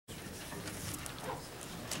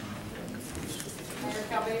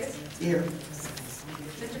Davis? Here.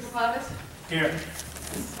 Mr. Kapadas? Here.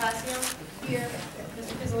 Mrs. Pasio? Here.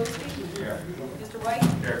 Mr. Kozlowski? Here. Mr. White?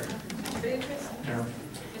 Here. Mr. Beatrice? Here.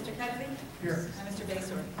 Mr. Kennedy? Here. And Mr.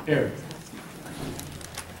 Baser? Here.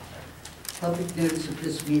 Public notice of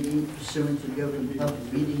this meeting pursuant to the Open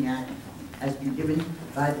Public Meeting Act has been given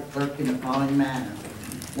by the clerk in the following manner.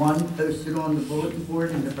 1, posted on the bulletin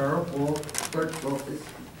board in the Borough Hall Clerk's Office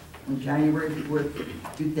on January 4th,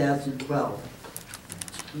 2012.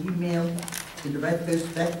 Emailed to the Red Post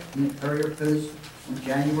Spec and the Courier Post on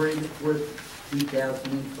January 4th,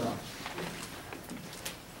 2012.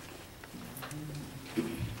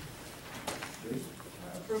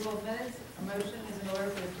 Approval of minutes. A motion is in order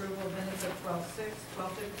for the approval of minutes of 12/6,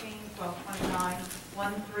 12/15, 12/29,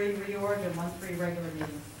 1/3 reorg, and 1/3 regular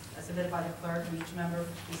meeting, as submitted by the clerk, and each member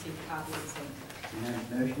received a copy of the same. Can I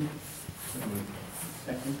have a motion?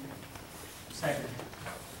 Second. Second.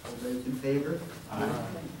 All those in favor? Aye.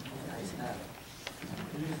 Ayes have it.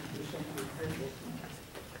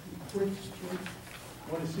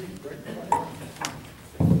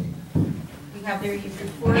 We have the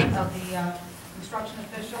report of the construction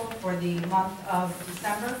official for the month of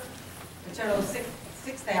December. The total of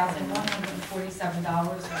 $6,147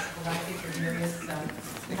 was collected for various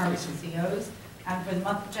permits and COs. And for the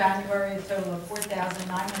month of January, a total of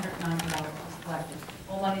 $4,990 was collected.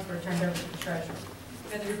 All monies were turned over to the treasurer.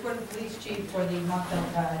 We have the report of the police chief for the month of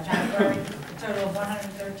January. A total of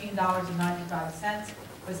 $113.95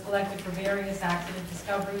 was collected for various accident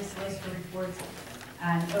discoveries, solicitor reports,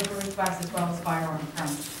 and open requests, as well as firearm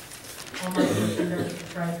permits. All monies were turned over to the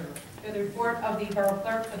treasurer. We have the report of the borough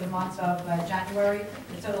clerk for the month of January.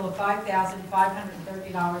 A total of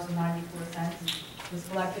 $5,530.94 was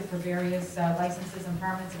collected for various licenses and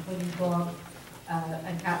permits, including dog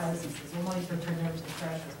and cat licenses. All monies were turned over to the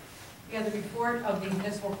treasurer. We have the report of the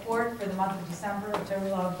municipal court for the month of December. A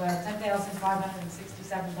total of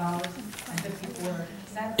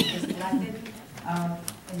 $10,567.54 was collected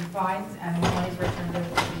in fines, and all monies were turned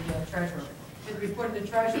over to the treasurer. We have the report of the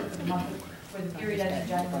treasurer for the for the period ending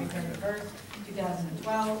January 31st,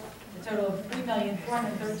 2012. A total of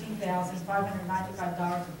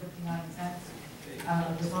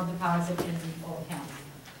 $3,413,595.59 was on deposit in all accounts.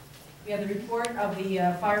 We have the report of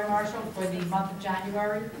the fire marshal for the month of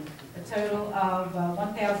January. A total of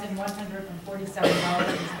 $1,147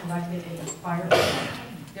 was collected in fire.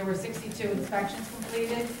 There were 62 inspections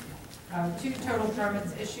completed, 2 total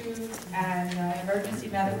permits issued, and emergency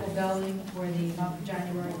medical billing for the month of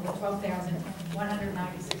January for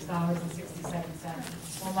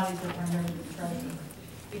 $12,196.67. All monies were turned over to the treasurer.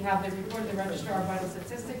 We have the report of the Registrar of Vital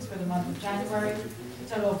Statistics for the month of January. A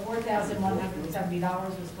total of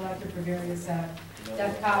 $4,170 was collected for various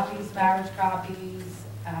death copies, marriage copies,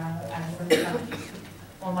 and birth copies.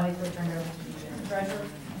 All monies were turned over to the treasurer.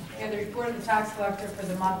 We have the report of the tax collector for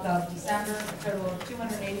the month of December. A total of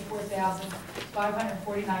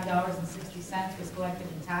 $284,549.60 was collected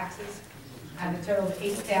in taxes, and a total of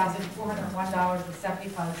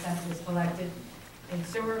 $8,401.75 was collected in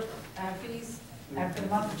sewer fees. And for the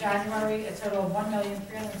month of January, a total of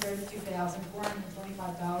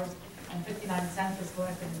 $1,332,425.59 was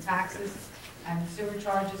collected in taxes, and sewer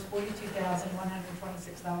charges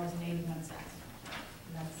 $42,126.81.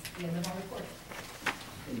 And that's the end of my report.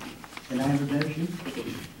 Can I have a motion?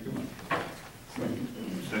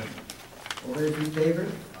 Second. All those in favor?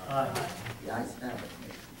 Aye. The ayes have it.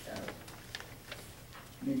 Motion carried.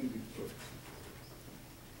 Committee reports.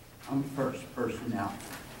 I'm first, personnel.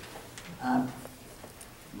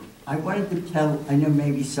 I wanted to tell, I know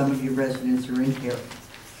maybe some of you residents are in here.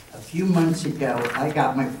 A few months ago, I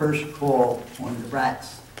got my first call on the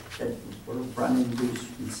rats that were running loose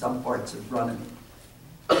in some parts of Runnymede.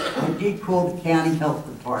 I did call the county health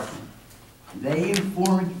department. They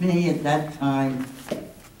informed me at that time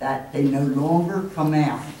that they no longer come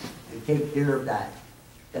out to take care of that.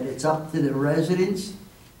 That it's up to the residents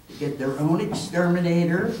to get their own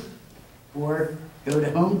exterminator or go to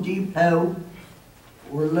Home Depot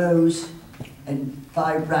or Lowe's and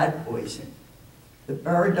buy rat poison. The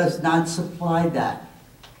borough does not supply that.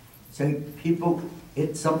 So people,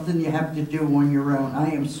 it's something you have to do on your own.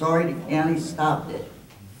 I am sorry the county stopped it,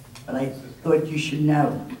 but I thought you should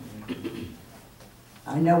know.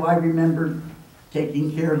 I know I remember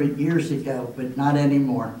taking care of it years ago, but not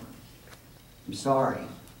anymore. I'm sorry.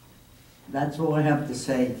 That's all I have to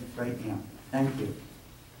say right now. Thank you.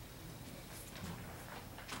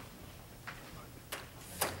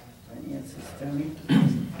 Finances, Tony?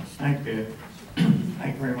 Thank you.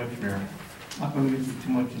 Thank you very much, Mayor. I'm not going to get too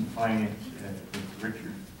much in finance with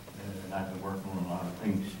Richard, and I've been working on a lot of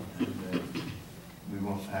things. And, we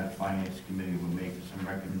want to had a finance committee will make some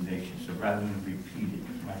recommendations, so rather than repeat it,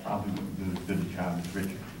 I probably wouldn't do as good a job as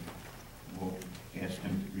Richard. We'll ask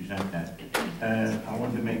him to present that. I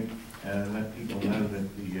wanted to let people know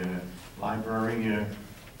that the library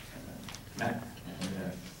met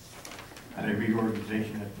and had a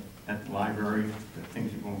reorganization at the library.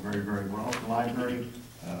 Things are going very, very well at the library.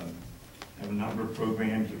 Have a number of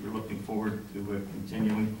programs that we're looking forward to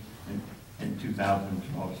continuing in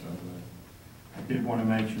 2012. So I did want to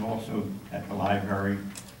mention also at the library,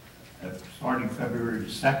 starting February the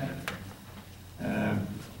 2nd,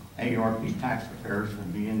 ARP tax preparers will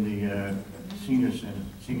be in the senior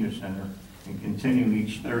center and continue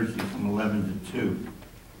each Thursday from 11 to 2.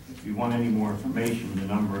 If you want any more information, the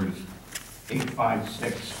number is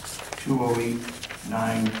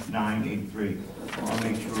 856-208-9983. I'll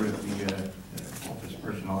make sure that the office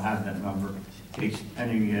person will have that number in case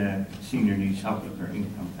any senior needs help with their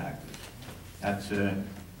income taxes. That's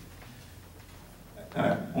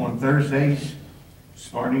on Thursdays,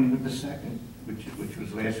 starting with the 2nd, which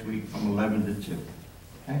was last week, from 11 to 2.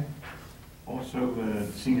 Okay? Also,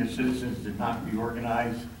 senior citizens did not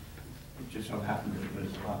reorganize. It just so happened that there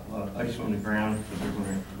was a lot of ice on the ground, so they're going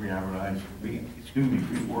to reorganize a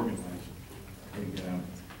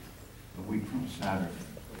week from Saturday.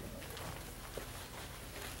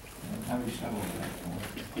 How do we settle that?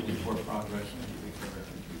 Report progress next week.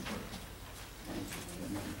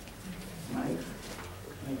 Mike?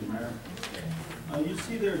 Thank you, Mayor. You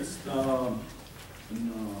see there's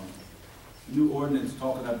new ordinance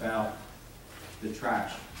talking about the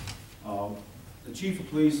trash. The chief of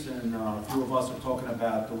police and a few of us are talking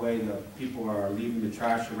about the way the people are leaving the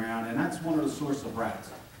trash around, and that's one of the sources of rats,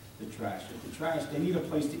 the trash. If the trash, they need a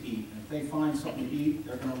place to eat. And if they find something to eat,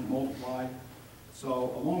 they're going to multiply.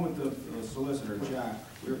 So along with the solicitor, Jack,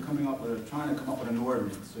 we're trying to come up with an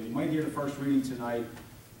ordinance. So you might hear the first reading tonight.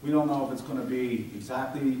 We don't know if it's going to be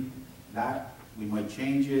exactly that. We might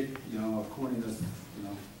change it, according to,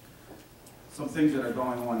 some things that are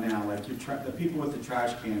going on now, like the people with the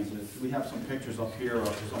trash cans. We have some pictures up here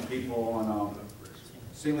of some people on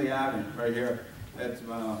Sealy Avenue, right here. It's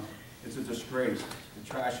a disgrace. The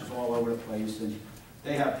trash is all over the place, and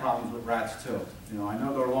they have problems with rats too. I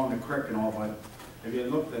know they're along the creek and all, but if you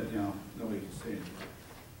looked at, nobody can see it.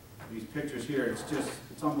 These pictures here, it's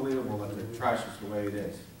unbelievable that the trash is the way it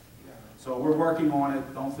is. So we're working on it.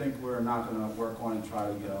 Don't think we're not going to work on it and try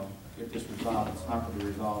to get this resolved. It's not going to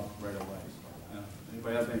be resolved right away. So,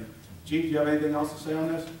 anybody have anything? Chief, do you have anything else to say on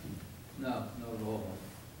this? No, not at all.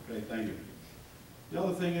 Okay, thank you. The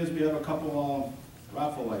other thing is we have a couple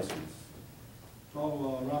raffle license.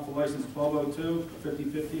 Raffle license 1202,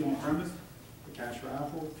 50/50 on premise, the cash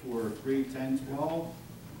raffle for 3/10/12.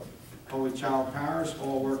 Holy Child Parish,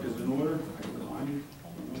 all work is in order. I can remind you.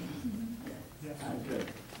 Okay.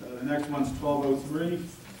 The next one's 1203,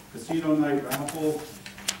 Casino Night Raffle,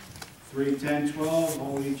 3/10/12,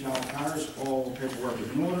 Holy Child Parish, all paperwork is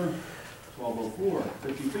in order. 1204,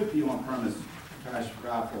 50/50 on premise, cash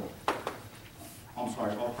raffle. I'm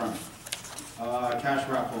sorry, off premise. Cash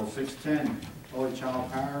raffle, 610, Holy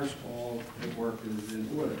Child Parish, all paperwork is in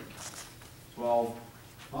order.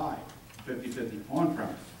 12/5, 50/50 on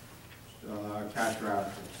premise. Cash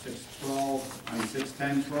raffle,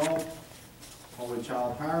 6/10/12. Holy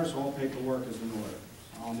Child Parish, all paperwork is in order.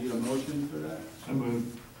 I'll need a motion for that. So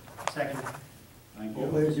moved. Second. Thank All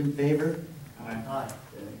you. those in favor? Aye. Aye.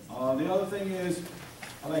 The other thing is,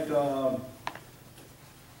 I like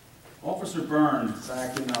Officer Burns,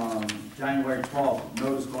 back in January 12th,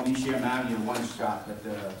 noticed on East Sham Avenue, one shop, that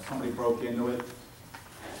somebody broke into it.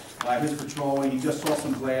 By his patrolling, he just saw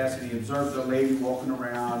some glass, and he observed a lady walking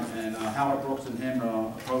around, and Howard Brooks and him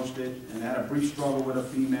approached it, and had a brief struggle with a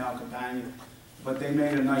female companion. But they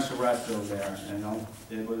made a nice arrest over there,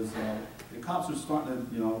 it was, the cops are starting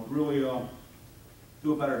to, really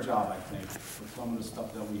do a better job, I think, with some of the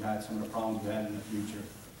stuff that we had, some of the problems we had in the future.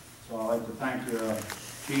 So I'd like to thank the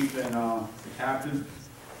chief and the captain.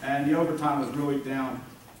 And the overtime was really down.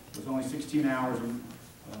 It was only 16 hours, and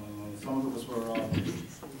some of it was for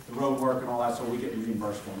the road work and all that, so we get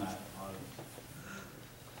reimbursed on that.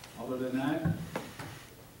 Other than that,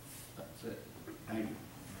 that's it. Thank you.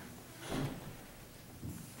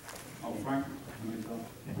 Oh, Frank? Go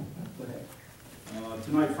ahead.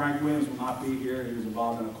 Tonight, Frank Williams will not be here. He was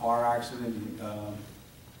involved in a car accident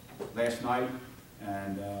last night,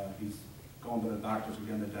 and he's going to the doctors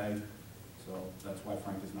again today, so that's why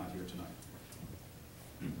Frank is not here tonight.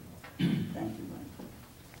 Thank you, Mike.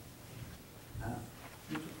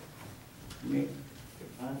 Nick?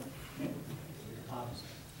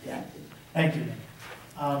 Yeah. Thank you.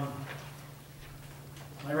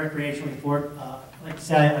 My recreation report, I'd like to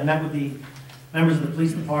say I met with the members of the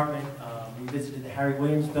police department. We visited the Harry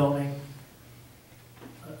Williams building.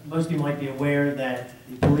 Most of you might be aware that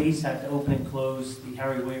the police have to open and close the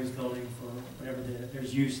Harry Williams building for whenever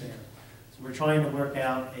there's use there. So we're trying to work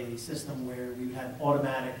out a system where we would have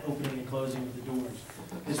automatic opening and closing of the doors.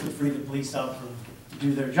 This would free the police up to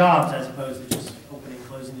do their jobs as opposed to just opening and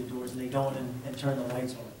closing the doors, and they go in and turn the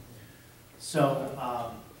lights on. So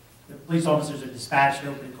the police officers are dispatched to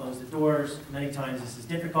open and close the doors. Many times this is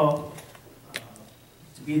difficult.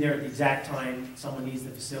 To be there at the exact time someone needs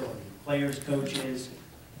the facility. Players, coaches,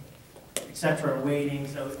 etc. are waiting.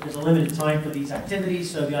 So there's a limited time for these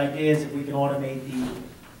activities. So the idea is if we can automate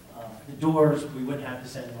the doors, we wouldn't have to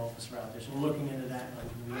send an officer out there. So we're looking into that, and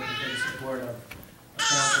we're looking for the support of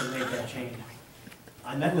council to make that change.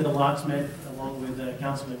 I met with a locksmith along with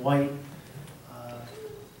Councilman White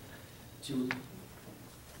to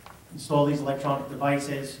install these electronic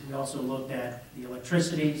devices. We also looked at the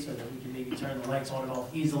electricity so that we can maybe turn the lights on and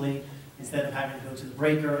off easily instead of having to go to the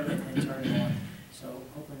breaker and turn it on. So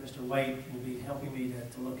hopefully Mr. White will be helping me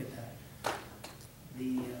to look at that.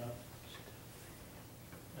 The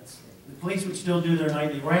police would still do their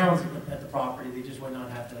nightly rounds at the property, they just would not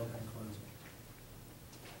have to open and close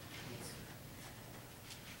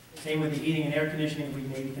it. Same with the heating and air conditioning, we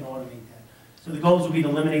maybe can automate that. So the goals would be to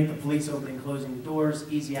eliminate the police opening and closing the doors,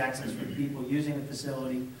 easy access for the people using the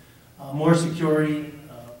facility, more security.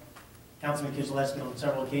 Councilman Kizaleski on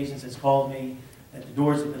several occasions has called me that the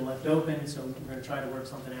doors have been left open, so we're going to try to work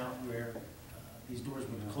something out where these doors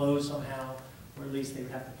would close somehow, or at least they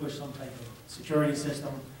would have to push some type of security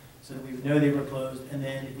system so that we would know they were closed. And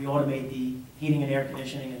then if we automate the heating and air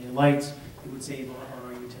conditioning and the lights, it would save on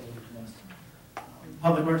our utility costs.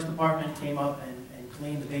 Public Works Department came up and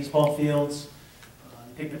cleaned the baseball fields.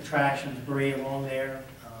 They picked up trash and debris along there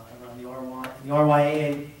around the The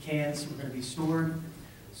RYAA cans were going to be stored,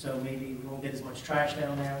 so maybe we won't get as much trash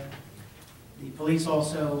down there. The police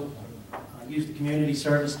also used the community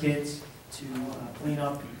service kids to clean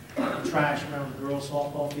up the trash around the girls'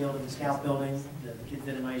 softball field and the scout building. The kids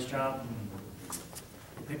did a nice job.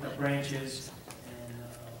 They picked up branches and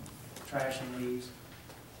trash and leaves.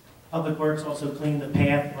 Public Works also cleaned the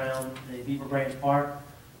path around the Beaver Branch Park,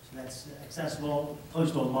 so that's accessible,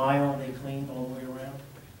 close to a mile. They cleaned all the way around.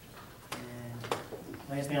 And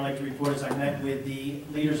last thing I'd like to report is I met with the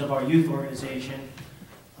leaders of our youth organization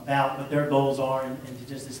about what their goals are and to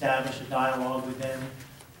just establish a dialogue with them.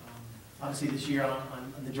 Obviously this year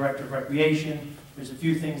I'm the Director of Recreation. There's a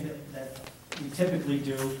few things that we typically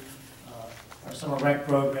do, our summer rec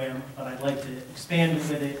program, but I'd like to expand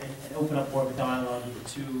with it and open up more of a dialogue with the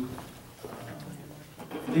two,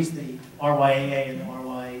 at least the RYAA and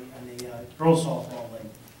the girls softball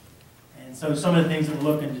league. And so some of the things that we're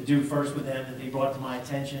looking to do first with them that they brought to my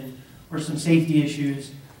attention were some safety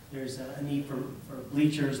issues. There's a need for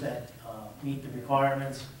bleachers that meet the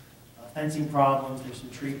requirements, fencing problems, there's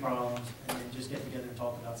some tree problems, and then just get together and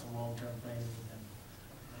talk about some long-term plans with them.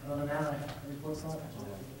 Other than that, I have a report slide.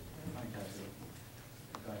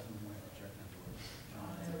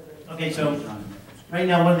 Okay, so right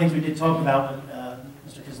now, one of the things we did talk about,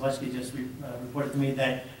 Mr. Kozlowski just reported to me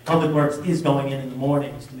that Public Works is going in the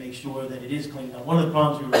mornings to make sure that it is cleaned up. One of the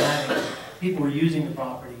problems we were having, people were using the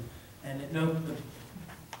property, and the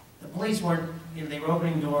police weren't, they were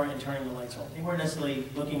opening the door and turning the lights off. They weren't necessarily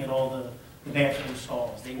looking at all the bathroom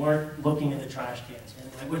stalls. They weren't looking at the trash cans, and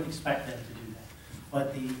I wouldn't expect them to do that.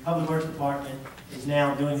 But the Public Works Department is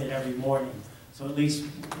now doing it every morning. So at least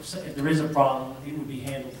if there is a problem, it would be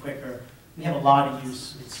handled quicker. We have a lot of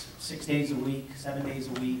use. It's 6 days a week, 7 days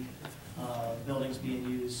a week, buildings being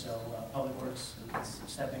used. So Public Works is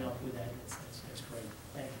stepping up with that. It's great.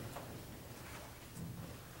 Thank you.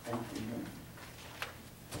 Thank you.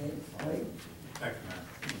 Thank you,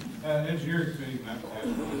 Mayor. Engineering committee met last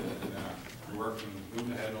week, and we're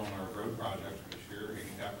moving ahead on our road projects this year,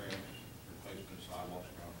 handicap ramps, replacement of sidewalks,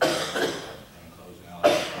 and closing out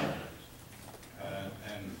our projects.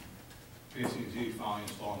 And PSC&G finally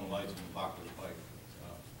installing the lights in the Blackwoods Pike. So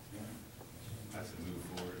that's a move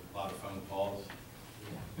forward. A lot of phone calls.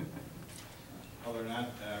 Other than that,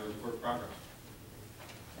 report progress.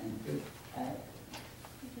 Thank you. Thank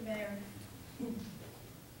you, Mayor.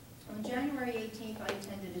 On January 18th, I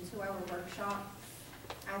attended a 2-hour workshop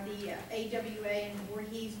at the AWA in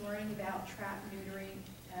Voorhees learning about trap neutering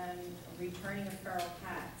and returning of feral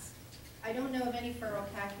cats. I don't know of any feral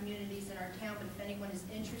cat communities in our town, but if anyone is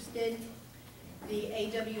interested, the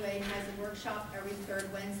AWA has a workshop every 3rd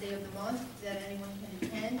Wednesday of the month that anyone can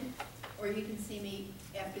attend, or you can see me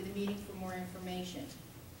after the meeting for more information.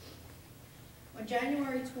 On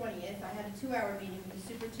January 20th, I had a 2-hour meeting with the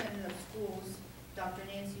superintendent of schools, Dr.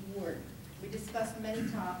 Nancy Ward. We discussed many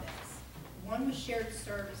topics. One was shared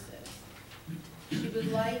services. She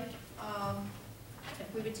would like,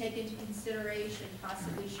 if we would take into consideration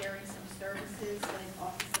possibly sharing some services like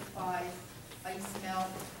office supplies, ice melt,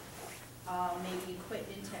 maybe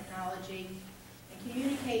equipment, technology, and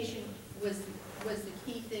communication was the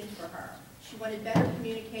key thing for her. She wanted better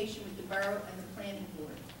communication with the borough and the planning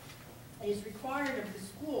board. It is required of the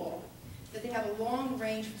school that they have a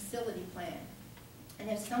long-range facility plan.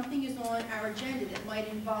 And if something is on our agenda that might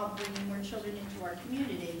involve bringing more children into our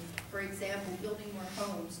community, for example, building more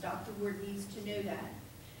homes, Dr. Ward needs to know that.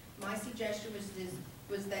 My suggestion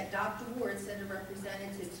was that Dr. Ward send a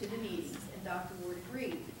representative to the meetings, and Dr. Ward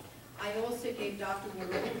agreed. I also gave Dr.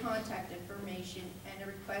 Ward all the contact information, and a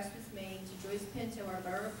request was made to Joyce Pinto, our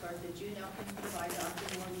borough clerk, that June Elkins provide Dr.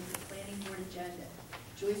 Ward with the planning board agenda.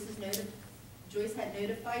 Joyce had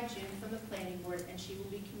notified June from the planning board, and she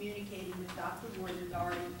will be communicating with Dr. Ward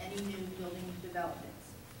regarding any new building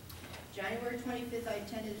developments. January 25th, I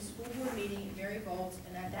attended a school board meeting at Mary Volz,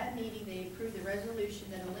 and at that meeting, they approved the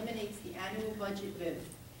resolution that eliminates the annual budget vote.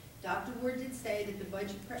 Dr. Ward did say that the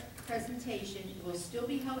budget presentation will still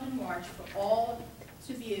be held in March for all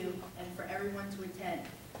to view and for everyone to attend.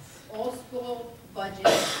 All school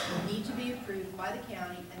budgets need to be approved by the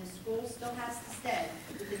county, and the school still has to stay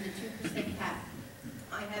within the 2% cap.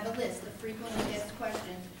 I have a list of frequently asked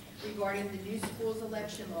questions regarding the new school's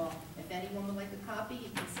election law. If anyone would like a copy,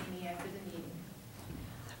 you can see me after the meeting.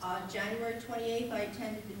 January 28th, I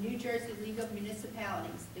attended the New Jersey League of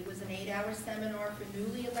Municipalities. It was an 8-hour seminar for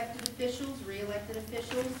newly elected officials, re-elected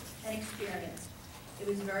officials, and experienced. It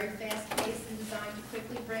was very fast-paced and designed to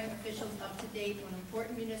quickly bring officials up to date on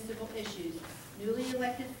important municipal issues. Newly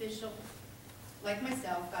elected officials, like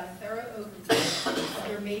myself, got a thorough overview of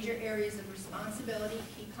their major areas of responsibility,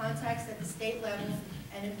 key contacts at the state level,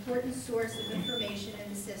 an important source of information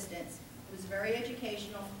and assistance. It was very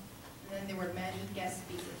educational, and then there were many guest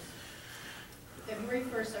speakers. February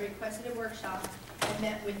 1st, I requested a workshop and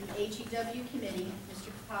met with the HEW committee, Mr.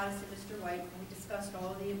 Kapadas and Mr. White, and we discussed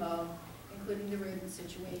all of the above, including the rodent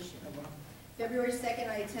situation. February 2nd,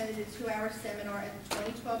 I attended a 2-hour seminar at the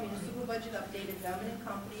 2012 Municipal Budget Update at Bellman &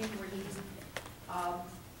 Company in Voorhees,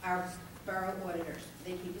 our borough auditors.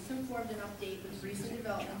 They keep us informed and update with recent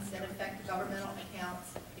developments that affect governmental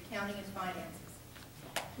accounts, accounting, and finances.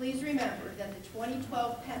 Please remember that the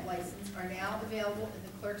 2012 pet license are now available in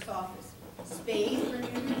the clerk's office. Spayed or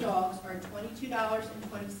neutered dogs are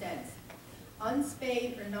 $22.20.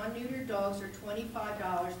 Unspayed or non-neutered dogs are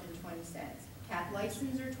 $25.20. Cat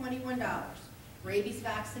license are $21. Rabies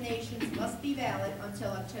vaccinations must be valid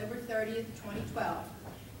until October 30th, 2012.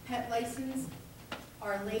 Pet license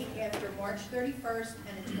are late after March 31st,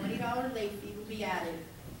 and a $20 late fee will be added.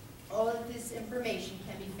 All of this information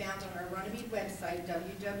can be found on our Runnymede website,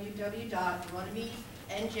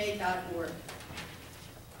 www.runnymedenj.org.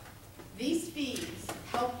 These fees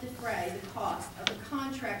help defray the cost of the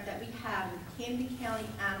contract that we have with Camden County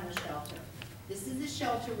Animal Shelter. This is the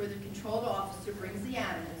shelter where the controlled officer brings the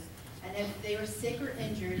animals, and if they are sick or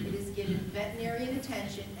injured, it is given veterinarian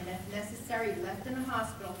attention, and if necessary, left in a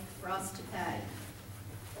hospital for us to pay.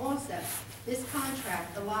 Also, this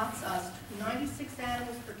contract allots us 96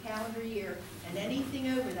 animals per calendar year, and anything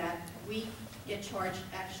over that, we get charged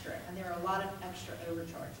extra, and there are a lot of extra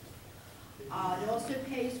overcharges. It also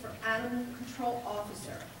pays for animal control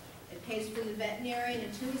officer. It pays for the veterinarian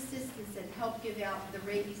and 2 assistants that help give out the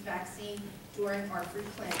rabies vaccine during our free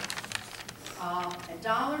clinics.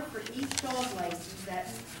 $1 for each dog license that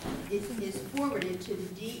is forwarded to the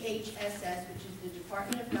DHSS, which is the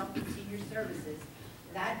Department of Health and Senior Services.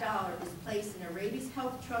 That dollar is placed in a rabies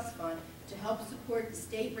health trust fund to help support the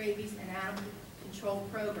state rabies and animal control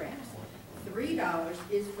programs. $3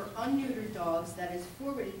 is for unneutered dogs that is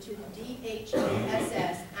forwarded to the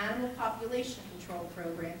DHSS Animal Population Control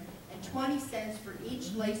Program, and 20 cents for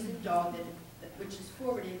each licensed dog which is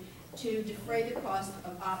forwarded to defray the cost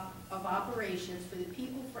of operations for the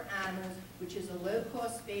People for Animals, which is a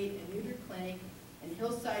low-cost spayed and neutered clinic in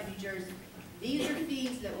Hillside, New Jersey. These are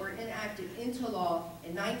fees that were enacted into law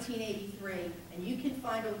in 1983, and you can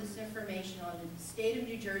find all this information on the State of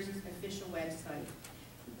New Jersey's official website.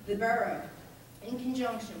 The borough, in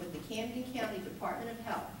conjunction with the Camden County Department of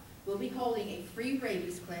Health, will be holding a free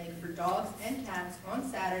rabies clinic for dogs and cats on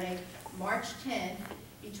Saturday, March 10th,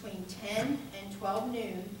 between 10 and 12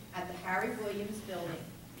 noon at the Harry Williams Building.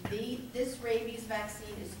 This rabies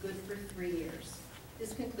vaccine is good for 3 years.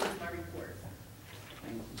 This concludes my report.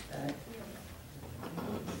 Thank you, Pat.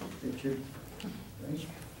 Richard?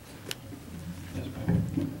 Yes,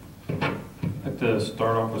 ma'am. to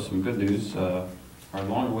start off with some good news. Our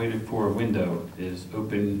long-awaited for window is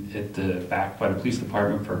open at the back by the police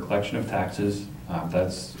department for collection of taxes.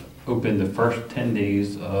 That's open the first 10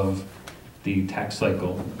 days of the tax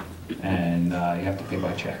cycle, and you have to pay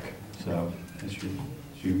by check. So as you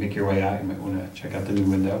make your way out, you might want to check out the new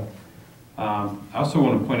window. I also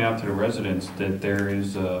want to point out to the residents that there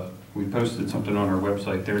is we posted something on our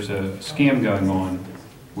website. There's a scam going on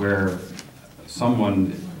where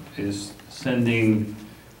someone is sending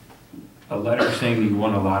a letter saying that you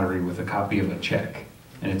won a lottery with a copy of a check,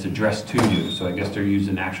 and it's addressed to you. So I guess they're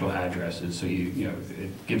using actual addresses, so you know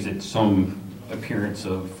it gives it some appearance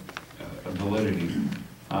of validity.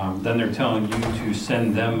 Then they're telling you to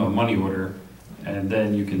send them a money order, and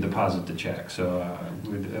then you can deposit the check. So I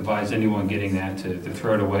would advise anyone getting that to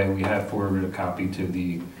throw it away. We have forwarded a copy to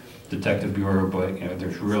the Detective Bureau, but you know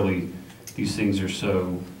there's really, these things are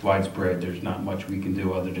so widespread, there's not much we can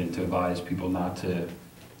do other than to advise people not to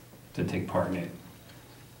take part in it.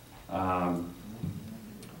 From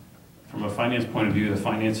a finance point of view, the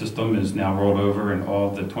finance system is now rolled over and all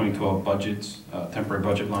the 2012 budgets, temporary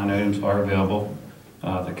budget line items are available.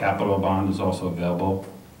 The capital bond is also available.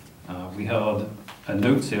 We held a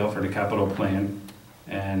note sale for the capital plan,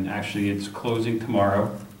 and actually it's closing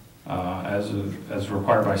tomorrow. As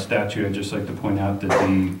required by statute, I'd just like to point out that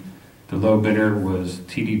the low bidder was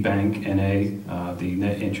TD Bank NA. The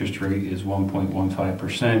net interest rate is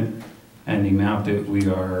 1.15%, and the amount that we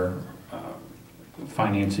are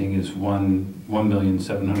financing is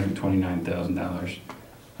 $1,729,000.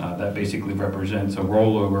 That basically represents a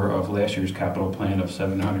rollover of last year's capital plan of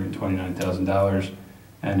 $729,000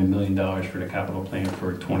 and $1 million for the capital plan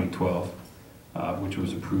for 2012, which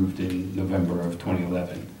was approved in November of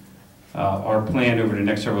 2011. Our plan over the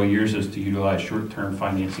next several years is to utilize short-term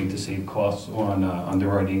financing to save costs on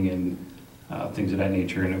underwriting and things of that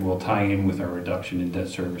nature, and it will tie in with our reduction in debt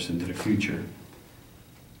service into the future.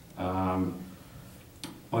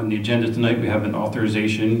 On the agenda tonight, we have an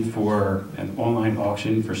authorization for an online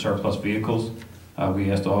auction for surplus vehicles. We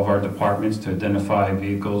asked all of our departments to identify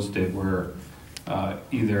vehicles that were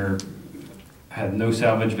either had no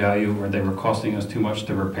salvage value or they were costing us too much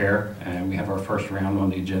to repair, and we have our first round on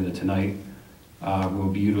the agenda tonight. We'll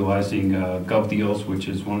be utilizing GovDeals, which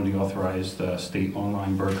is one of the authorized state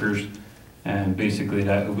online brokers, and basically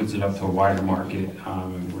that opens it up to a wider market,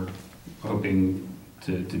 and we're hoping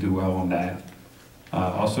to do well on that.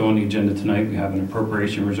 Also on the agenda tonight, we have an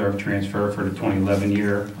appropriation reserve transfer for the 2011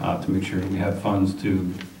 year to make sure that we have funds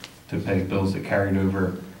to pay bills that carried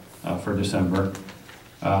over for December.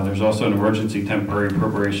 There's also an emergency temporary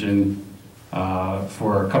appropriation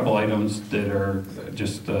for a couple items that are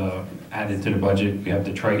just added to the budget. We have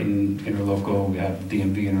the Triton interlocal, we have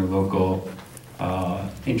DMV interlocal,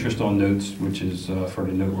 interest on notes, which is for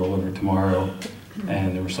the note rollover tomorrow,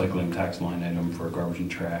 and the recycling tax line item for garbage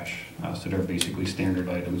and trash. So they're basically standard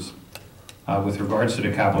items. With regards to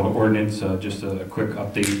the capital ordinance, just a quick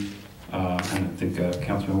update. And I think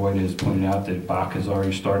Councilman White has pointed out that Bach has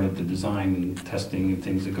already started the design and testing and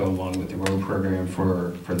things that go along with the road program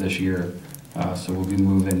for this year. So we'll be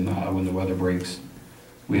moving when the weather breaks.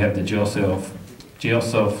 We have the jail cell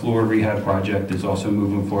floor rehab project is also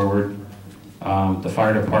moving forward. The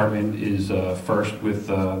fire department is first with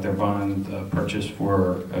their bond purchase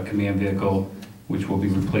for a command vehicle, which will be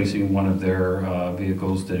replacing one of their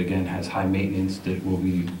vehicles that again has high maintenance that we'll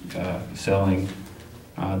be selling.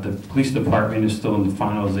 The police department is still in the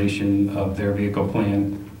finalization of their vehicle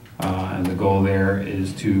plan, and the goal there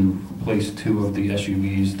is to replace 2 of the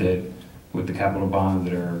SUVs that, with the capital bond,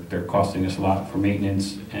 that they're costing us a lot for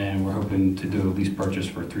maintenance, and we're hoping to do a lease purchase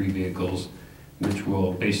for 3 vehicles, which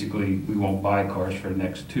will basically, we won't buy cars for the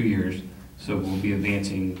next 2 years, so we'll be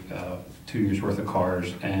advancing 2 years worth of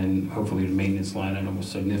cars, and hopefully the maintenance line item will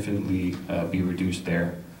significantly be reduced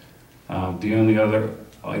there. The only other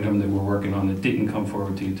item that we're working on that didn't come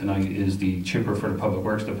forward to you tonight is the chipper for the Public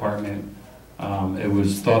Works Department. It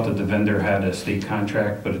was thought that the vendor had a state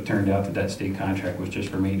contract, but it turned out that that state contract was just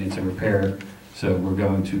for maintenance and repair. So we're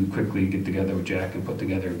going to quickly get together with Jack and put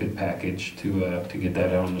together a bid package to get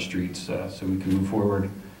that out on the streets so we can move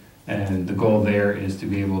forward. And the goal there is to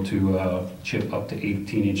be able to chip up to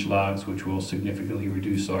 18-inch logs, which will significantly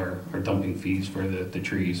reduce our dumping fees for the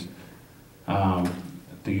trees.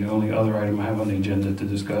 The only other item I have on the agenda to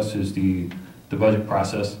discuss is the budget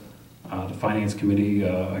process. The Finance Committee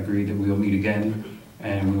agreed that we will meet again,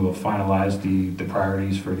 and we will finalize the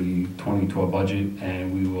priorities for the 2012 budget,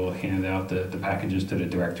 and we will hand out the packages to the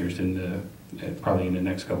directors probably in the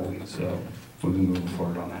next couple of weeks. So we'll be moving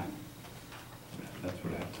forward on that. That's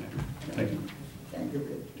what I have to say. Thank you. Thank you,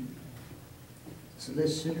 Rich.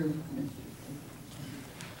 Solicitor,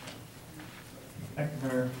 Thank you,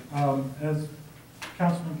 Mayor. As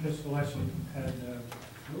Councilman Pistolesi had,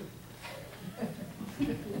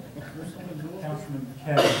 Councilman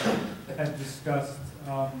McKay had discussed,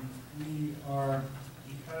 we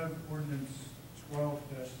have ordinance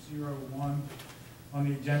 12-01 on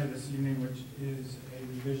the agenda this evening, which is a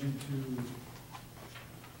revision to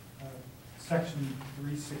section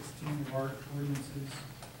 316 of our ordinances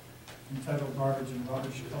entitled Garbage and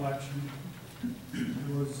Rubbish Collection.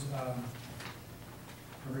 There was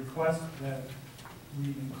a request that we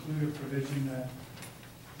include a provision that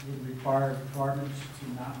would require garbage to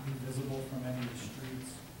not be visible from any of the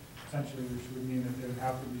streets, essentially, which would mean that they would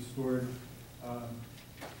have to be stored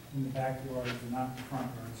in the backyard and not in the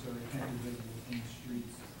front yard, so they can't be visible from the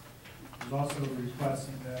streets. There's also a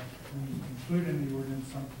request that we include in the ordinance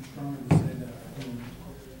something stronger to say that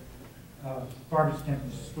garbage can't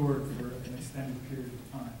be stored for an extended period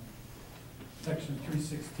of time. Section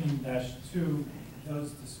 316-2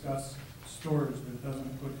 does discuss storage, but it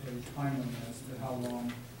doesn't put a time limit as to how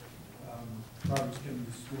long garbage can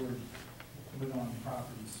be stored within on the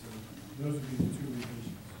property. So those would be the two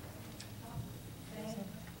revisions. Okay.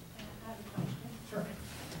 I have a question. Sure.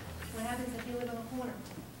 What happens if you live on a corner?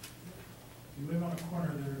 If you live on a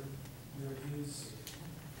corner, there is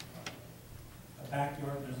a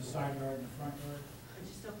backyard, there's a side yard and a front yard. But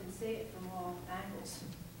you still can see it from all angles.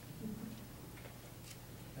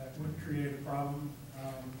 That would create a problem.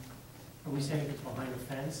 Are we saying if it's behind a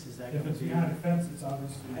fence, is that? If it's behind a fence, it's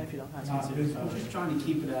obviously If you don't have not to- visible. We're just trying to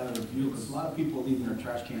keep it out of the view, because a lot of people are leaving their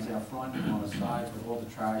trash cans out front and on the sides with all the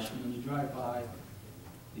trash, and when you drive by,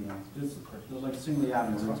 you know, they're like singly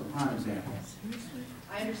out, it's a prime example.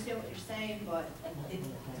 I understand what you're saying, but it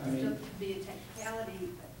I mean- still could be a technicality,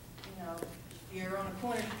 you know, if you're on a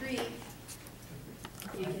corner street,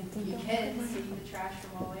 you can see the trash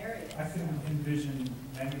from all areas. I can envision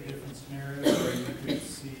many different scenarios where you could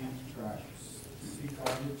see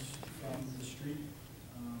garbage from the street.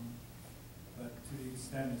 But to the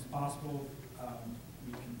extent it's possible,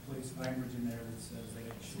 we can place language in there that says that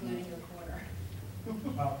it should Excluding not. your corner.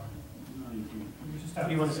 Well, No, you can't. we just have.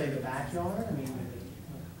 Do you want to say the backyard? I mean,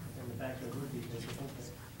 then the backyard would be visible.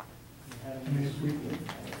 I mean, if we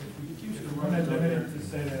want to limit it to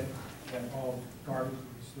say that all garbage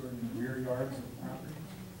will be stored in the rear yards of the property,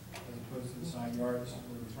 as opposed to the side yards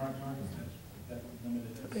or the front yards, that would limit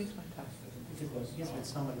it. Yes, but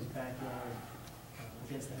somebody's backyard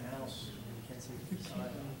against the house, you can't see the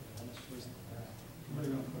side.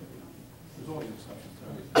 There's always exceptions to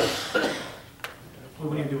everything. We're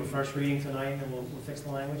going to do a first reading tonight, and we'll fix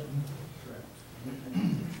the language? Correct.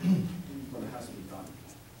 But it has to be done.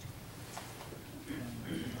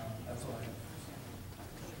 That's all I have.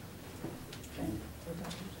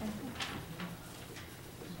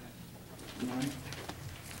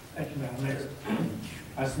 Thank you, Madam Mayor.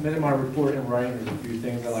 I submitted my report in writing. There's a few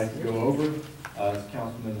things I'd like to go over. As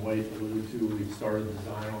Councilman White alluded to, we've started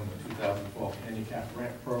design on the 2012 handicap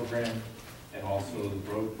ramp program and also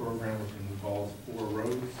the road program, which involves 4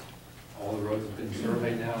 roads. All the roads have been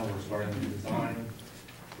surveyed now. We're starting the design.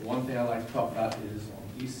 The one thing I'd like to talk about is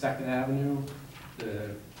on East 2nd Avenue,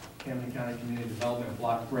 the Camden County Community Development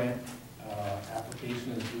Block Grant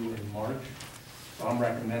application is due in March. So I'm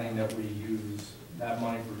recommending that we use that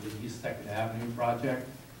money for the East 2nd Avenue project.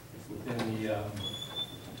 It's within the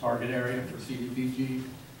target area for CDBG,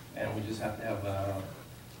 and we just have to have a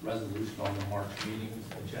resolution on the March meeting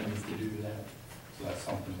agenda to do that. So that's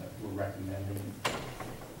something that we're recommending.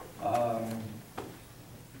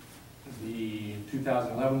 The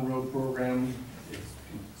 2011 road program, its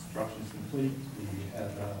construction is complete. We had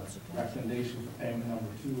a recommendation for payment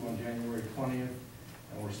number 2 on January 20th,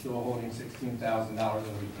 and we're still holding $16,000 in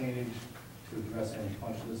retainage to address any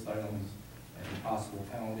punch list items and possible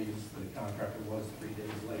penalties. The contractor was 3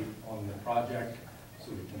 days late on the project,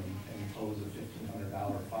 so we can impose a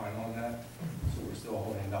 $1,500 fine on that. So we're still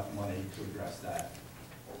holding enough money to address that.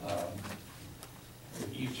 The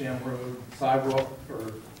East Jam Road sidewalk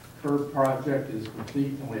or curb project is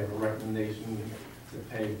complete, and we have a recommendation to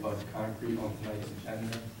pay Bud Concrete on tonight's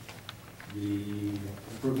agenda. The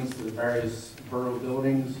improvements to the various borough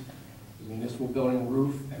buildings, the municipal building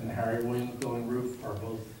roof and the Harry Williams building roof are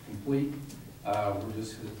both complete. We're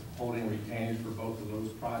just holding retainage for both of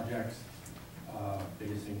those projects,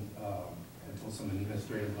 until some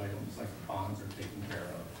administrative items like the bonds are taken care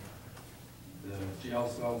of. The jail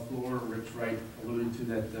cell floor, Rich Wright alluded to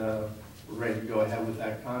that we're ready to go ahead with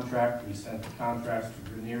that contract. We sent the contracts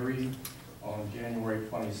to Granieri on January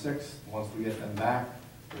 26th. Once we get them back,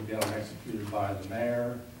 we'll get them executed by the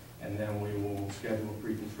mayor, and then we will schedule a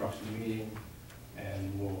pre-construction meeting,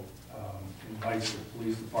 and we'll invite the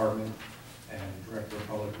police department and Director of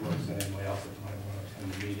Public Works and anybody else that might want to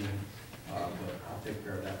attend the meeting, but I'll take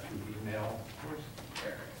care of that through email.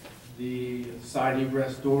 The side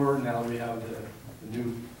egress door, now that we have the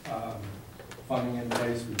new funding in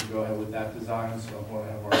place, we can go ahead with that design. So I'm going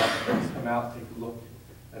to have our architects come out, take a look.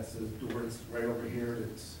 That's the door, it's right over here.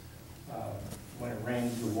 It's when it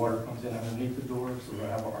rains, the water comes in underneath the door. So we'll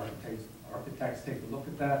have our architects take a look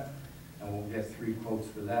at that, and we'll get 3 quotes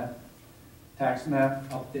for that. Tax map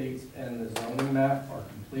updates and the zoning map are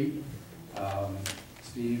complete.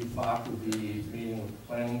 Steve Bach will be meeting with the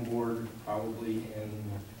planning board probably in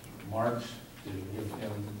March to give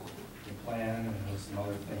him the plan and there's some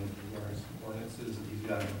other things, some ordinances that he's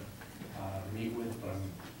got to meet with, but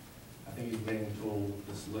I think he's waiting until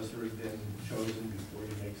the solicitor has been chosen before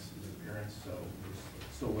he makes his appearance, so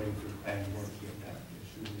we're still waiting for the planning board to get that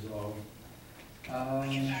issue resolved.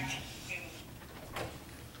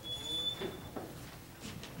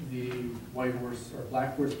 The White Horse or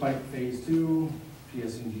Black Horse Pike Phase 2,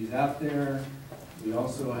 PSNG's out there. We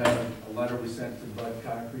also have a letter we sent to Bud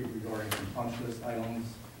Concrete regarding some punch list items.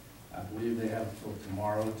 I believe they have until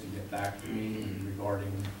tomorrow to get back to me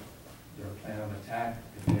regarding their plan of attack.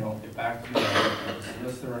 If they don't get back to me, I'll look at the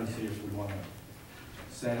solicitor and see if we want to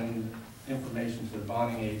send information to the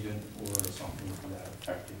bonding agent or something to that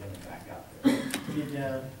effect to get them back out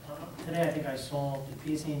there. Today, I think I saw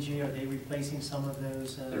the PSNG, are they replacing some of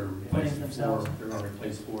those They're footings replacing themselves? they're going to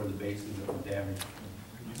replace 4 of the bases that were damaged.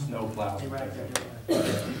 Snow plows. They were out there doing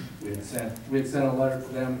that. We had sent a letter to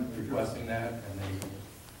them requesting that, and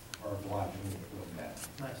they are obliging to do that.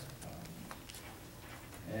 Nice.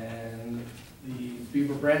 And the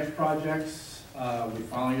Beaver Branch projects, we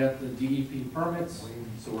finally got the DEP permits,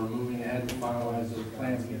 so we're moving ahead to finalize those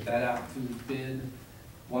plans and get that out to bid.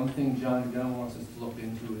 One thing John Gunn wants us to look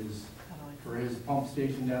into is, for his pump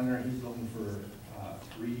station down there, he's looking for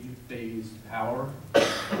 3-phase power.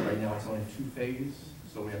 Right now, it's only 2-phase,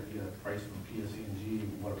 so we have to get a price from PSE&G,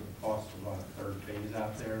 what it would cost to run a 3rd phase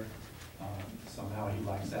out there. Somehow he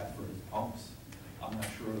likes that for his pumps. I'm not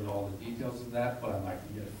sure of all the details of that, but I'd like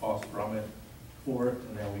to get a cost from it for it,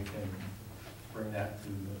 and then we can bring that to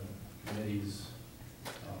the committees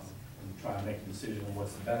and try to make a decision on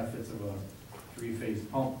what's the benefits of a 3-phase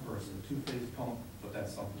pump versus a 2-phase pump, but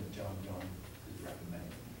that's something that John Gunn is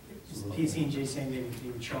recommending. Is PSNG saying they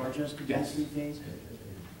would charge us to do Yes. 3-phase?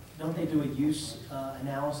 Don't they do a use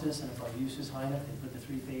analysis, and if our use is high enough, they put the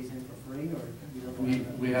 3-phase in for free, or we don't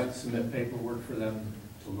know? We have to submit paperwork for them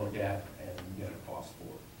to look at and get a cost for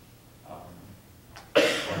it.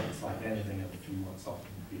 But it's like anything, if you want something,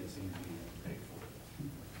 PSE&G will pay for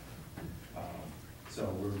it. So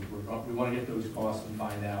we want to get those costs and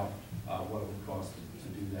find out what it would cost to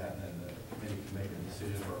do that, and then the committee can make a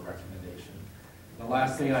decision or a recommendation. The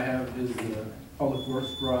last thing I have is the Public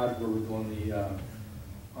Works Garage, where we're doing the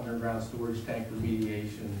underground storage tank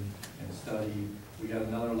remediation and study. We got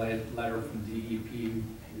another letter from DEP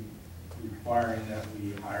requiring that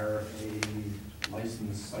we hire a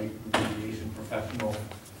licensed site remediation professional,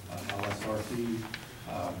 LSRP.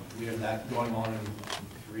 We have that going on in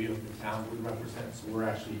 3 of the towns we represent, so we're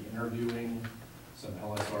actually interviewing some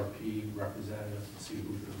LSRP representatives to see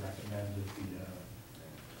who we could recommend that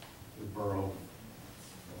the borough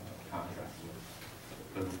contract with.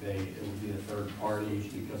 But it would be a 3rd party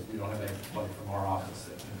because we don't have anybody from our office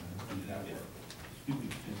that can do that work. Excuse me,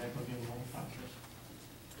 is that going to be a long process?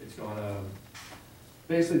 It's going to,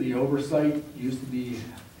 basically the oversight used to be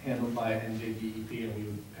handled by NJDEP and we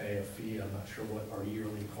would pay a fee. I'm not sure what our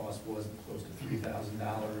yearly cost was, close to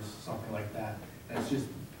 $3,000, something like that. And it's just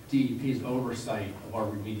DEP's oversight of our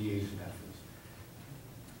remediation efforts.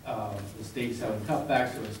 The state's having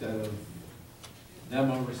cutbacks, so instead of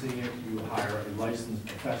them overseeing it, you hire a licensed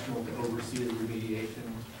professional to oversee the remediation,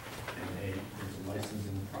 and there's a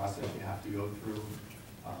licensing process you have to go through.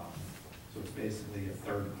 So it's basically a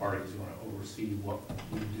 3rd party who's going to oversee what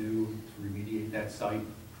we do to remediate that site,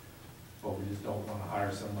 but we just don't want to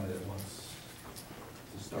hire somebody that wants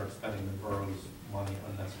to start spending the borough's money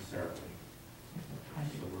unnecessarily.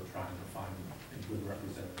 So we're trying to find a good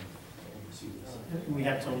representative to oversee this. We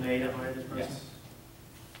have till May to hire this person? Yes.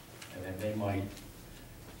 And then they might,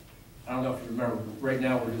 I don't know if you remember, right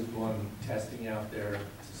now we're just doing testing out there, and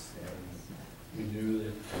we knew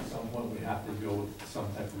that at some point we have to go with some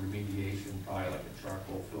type of remediation, probably like a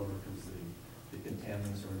charcoal filter, because the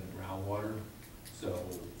contaminants are in the groundwater. So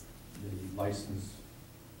the licensed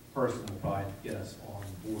person will probably get us on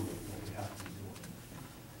board with what we have to be doing.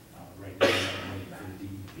 Right now, we're waiting for the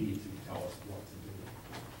DEP to tell us what to do.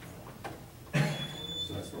 So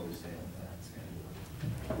that's what we're saying.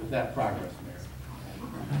 With that progress, Mayor.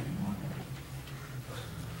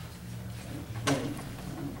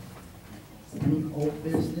 old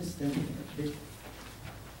business, then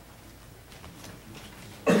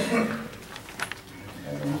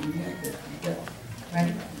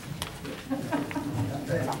Ready?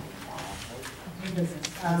 New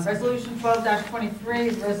business. Resolution 12-23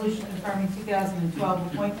 is a resolution confirming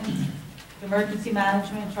 2012 appointments to Emergency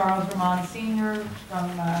Management, Charles Ramon Sr. from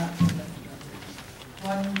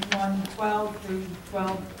 1/1/12 through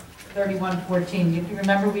 12/31/14. If you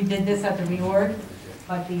remember, we did this at the reorg,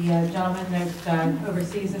 but the gentleman that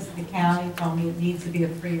oversees this at the county told me it needs to be a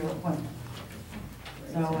 3-year appointment.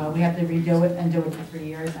 So we have to redo it and do it for 3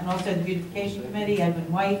 years. And also the Beautification Committee,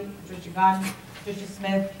 Edwin White, Patricia Gunn, Patricia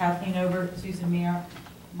Smith, Kathleen Obert, Susan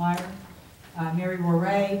Meyer, Mary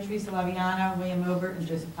Roray, Teresa Laviano, William Obert, and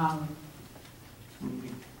Joseph Conley.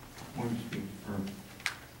 Want to speak for?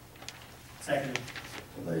 Second.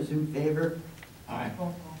 all those in favor? Aye.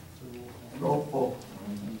 Roll call. Roll call.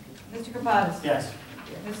 Mr. Kapadas? Yes.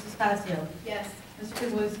 Mrs. Spacio? Yes. Mr.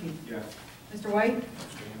 Kozlowski? Yes. Mr. White?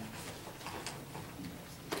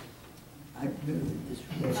 I move that this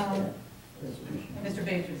resolution. And Mr.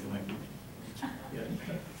 Patriot?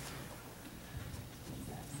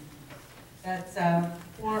 That's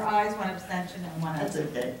 4 ayes, 1 abstention, and 1 That's absent.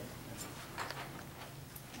 okay.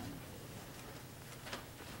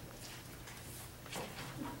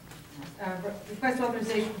 Request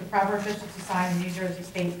authorization for the proper officials to sign the New Jersey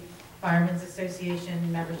State Firemen's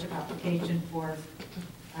Association membership application for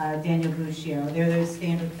Daniel Buccio. They're those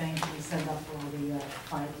standard things we send up for all the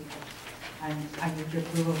fire people. And I need your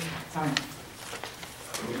approval to sign.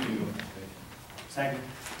 Second.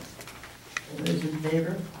 All those in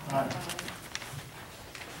favor? Aye.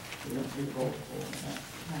 We don't do roll call on that.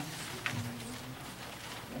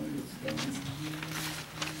 Any abstentions?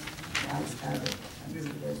 The ayes have it. I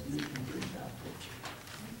move the resolution be adopted.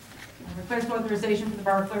 Request authorization for the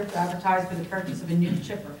borough clerk to advertise for the purchase of a new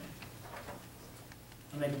chipper.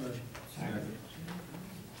 I'll make a motion. Second.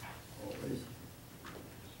 All those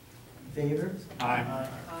in favor? Aye.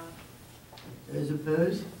 Those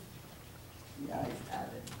opposed? The ayes have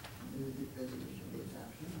it. Move the resolution be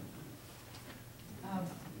adopted.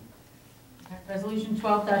 Resolution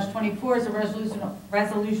 12-24 is a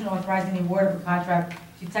resolution authorizing the award of a contract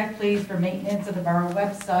to Tech Please for maintenance of the borough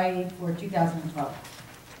website for 2012.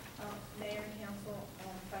 Mayor and council,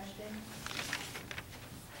 question.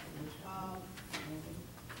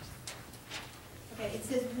 Okay, it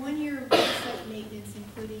says 1-year website maintenance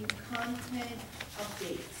including content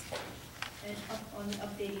updates and up on the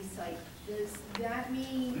updating site. Does that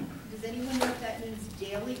mean, does anyone know if that means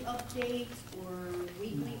daily updates or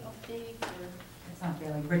weekly updates or? It's not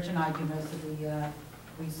daily. Rich and I do most of the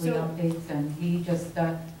weekly So- updates, and he just,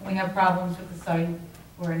 when we have problems with the site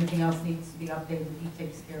or anything else needs to be updated, he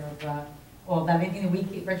takes care of all that. Anything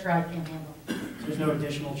that Rich or I can't handle. There's no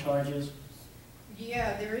additional charges?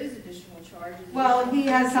 Yeah, there is additional charges. Well, he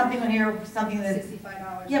has something on here, something that,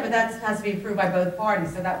 $65. yeah, but that has to be approved by both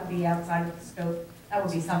parties, so that would be outside of the scope. That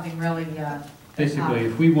would be something really, Basically,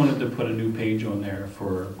 if we wanted to put a new page on there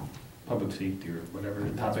for public safety or whatever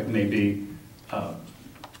the topic may be,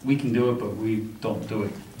 we can do it, but we don't do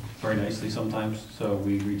it very nicely sometimes. So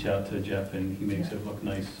we reach out to Jeff and he makes it look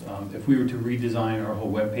nice. If we were to redesign our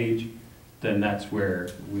whole webpage, then that's where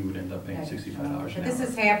we would end up paying $65 an hour. but this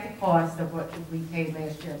is half the cost of what we paid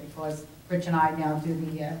last year, because Rich and I now do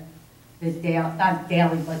the not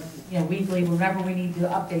daily, but, weekly, whenever we need to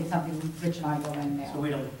update something, Rich and I go in So now. we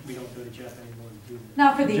don't go to Jeff anymore and do that?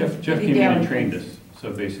 Not for the, Jeff for came the in and daily trained things. us.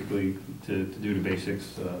 So basically, to do the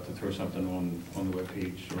basics, to throw something on the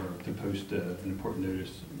webpage or to post an important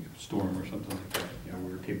notice, storm or something like that.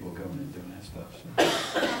 We're capable of going and doing that stuff. So.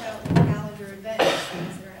 How about calendar events,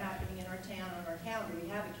 things that are happening in our town on our calendar? We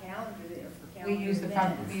have a calendar there for We calendar use the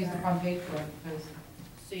front, events. we use the front page for it, because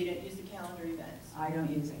So you don't use the calendar events? I don't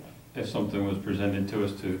use it. If something was presented to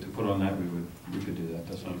us to put on that, we could do that.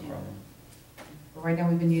 That's not a problem. But right now,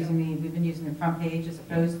 we've been using the front page as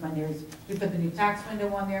opposed to when we put the new tax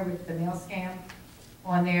window on there, we put the mail scam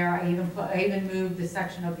on there. I even moved the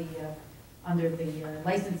section of the, under the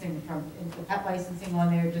licensing, from the pet licensing on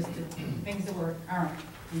there, just to things that were current,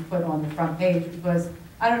 we put on the front page, because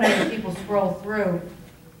I don't know if people scroll through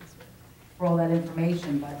for all that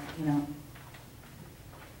information, but,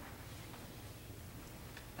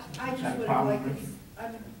 I just That would have problem liked, with- I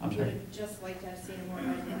I'm would sorry? have just liked to have seen a more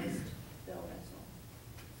itemized bill, that's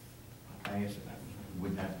all. I asked,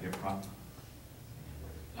 would that be a problem?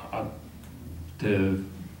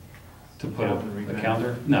 To put up a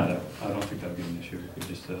calendar? No, I don't think that'd be an issue. We could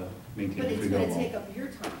just maintain But it as it's we go gonna along. take up your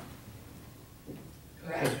time.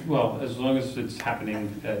 Well, as long as it's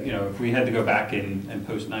happening, if we had to go back and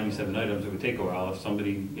post 97 items, it would take a while. If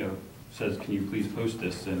somebody, says, can you please post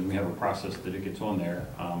this? And we have a process that it gets on there.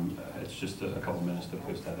 It's just a couple minutes to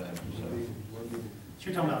post that item, so. So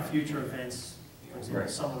you're talking about future events, for example, Right.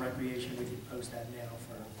 summer recreation, we could post that now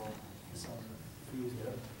for the summer. if we use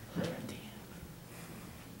that.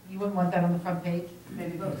 You wouldn't want that on the front page?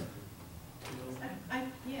 Maybe both. I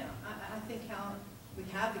think we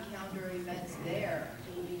have the calendar of events there.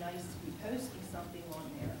 It would be nice to be posting something on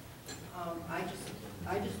there.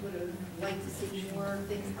 I just would have liked to see more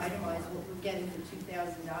things itemized, what we're getting for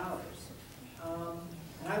 $2,000.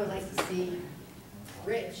 And I would like to see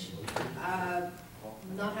Rich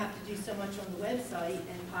not have to do so much on the website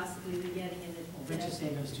and possibly be getting in the. Rich is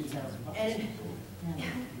saving us $2,000. And,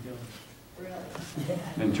 really.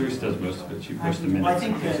 And Joyce does most of it, she posts the Well, I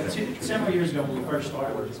minutes. think several years ago, when we first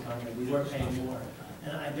started with this contract, we were paying more.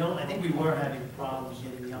 And I think we were having problems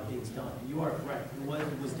getting the updates done. And you are correct, it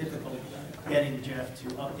was difficult getting Jeff to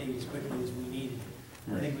update as quickly as we needed.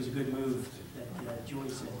 I think it was a good move that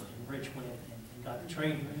Joyce and Rich went and got the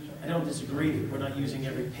training. I don't disagree that we're not using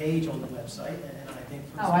every page on the website, and I think.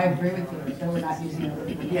 Oh, I agree with you, so we're not using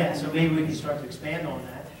it. Yeah, so maybe we can start to expand on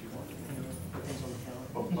that, if you want, put things on the calendar.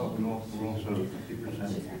 But we're also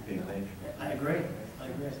 50% paid later. I agree, I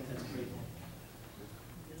think that's great.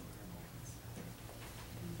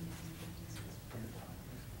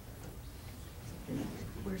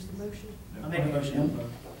 Where's the motion? I'll make a motion.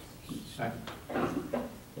 Second.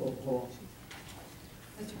 Roll call.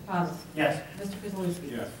 Mr. Kapadas? Yes. Mr.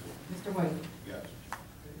 Kozlowski? Yes. Mr. White? Yes.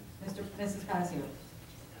 Mrs. Passios?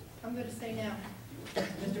 I'm going to say now.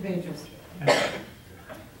 Mr. Beatrice?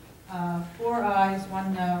 4 ayes,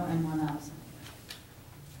 1 no, and 1 absent.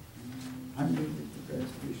 I move that the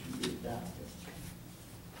resolution be adopted.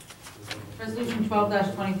 Resolution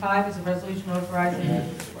 12-25 is a resolution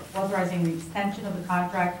authorizing the extension of the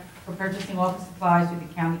contract for purchasing office supplies with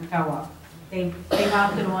the county co-op. They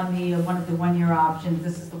opted on one of the 1-year options.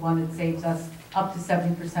 This is the one that saves us up to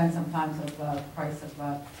 70% sometimes of price of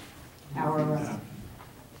our.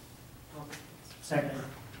 Second.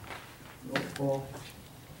 Roll call.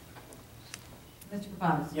 Mr.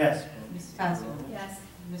 Kapadas? Yes. Mrs. Passios? Yes.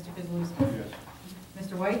 Mr. Kozlowski? Yes.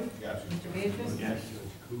 Mr. White? Yes. Mr. Beatrice? Yes.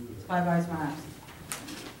 5 ayes, 1 absent.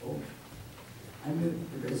 I move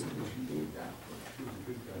that the resolution be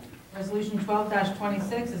adopted. Resolution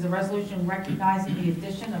 12-26 is a resolution recognizing the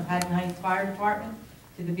addition of Haddon Heights Fire Department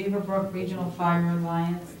to the Beaverbrook Regional Fire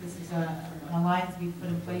Alliance. This is an alliance we put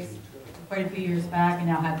in place quite a few years back, and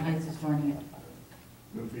now Haddon Heights is joining it.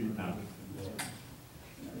 Move for the adoption.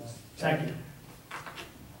 Second.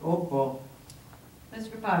 Roll call. Mr.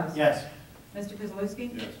 Kapadas? Yes. Mr.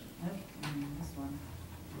 Kozlowski? Yes. This one.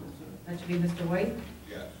 That should be Mr. White?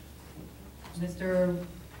 Yes. Mr.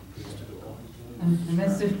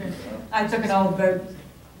 I took an old vote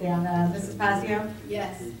down. Mrs. Passio?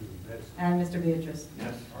 Yes. And Mr. Beatrice?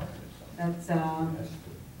 Yes. That's 5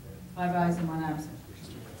 ayes and 1 absent.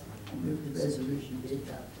 I move the resolution be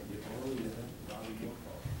adopted.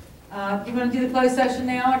 Do you want to do the closed session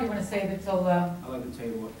now, or do you want to save it till I like the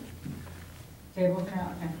table. table for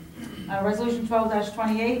now? Okay. Resolution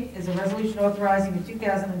 12-28 is a resolution authorizing the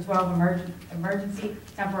 2012 emergency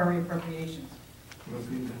temporary appropriations. Move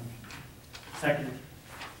for the adoption. Second.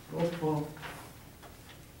 Roll call.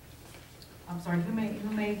 I'm sorry, who made the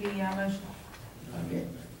motion? Okay.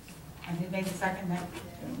 And who made the second?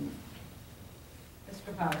 Mr.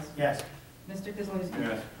 Kapadas? Yes. Mr. Kozlowski?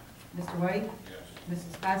 Yes. Mr. White? Yes.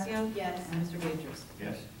 Mrs. Passios? Yes. And Mr. Beatrice?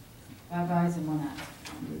 Yes. 5 ayes and 1 absent. I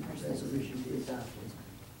move the resolution be adopted.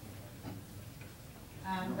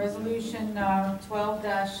 Resolution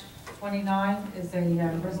 12-29 is a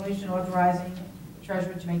resolution authorizing the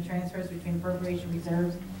treasurer to make transfers between appropriation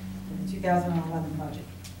reserves in the 2011 budget.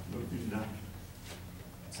 Move for the adoption.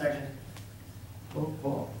 Second. Roll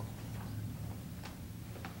call.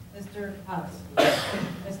 Mr. Kapadas?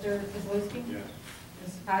 Mr. Kozlowski? Yes.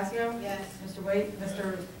 Mrs. Passio? Yes.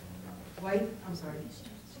 Mr. White, I'm sorry.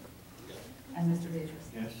 And Mr. Beatrice?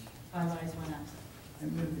 Yes. 5 ayes, 1 absent. I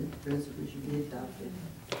move that the resolution be adopted.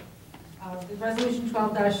 The resolution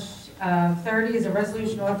 12-30 is a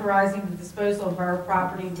resolution authorizing the disposal of borough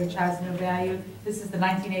property which has no value. This is the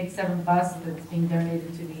 1987 bus that's being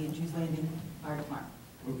donated to the Jews Landing Fire Department.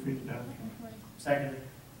 Move for the adoption. Second.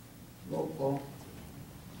 Roll call.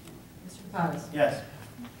 Mr. Kapadas? Yes.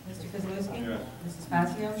 Mr. Kozlowski? Yes. Mrs.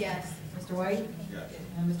 Passios? Yes. Mr. White? Yes.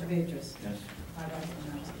 And Mr. Beatrice? Yes. 5 ayes, 1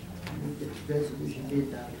 absent. I move that the resolution be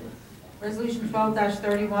adopted. Resolution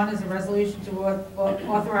 12-31 is a resolution to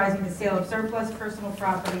authorizing the sale of surplus personal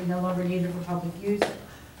property no longer needed for public use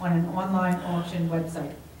on an online auction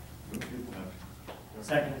website. Move for the adoption.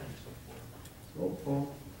 Second. Roll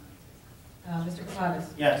call. Mr. Kapadas?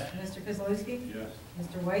 Yes. Mr. Kozlowski? Yes.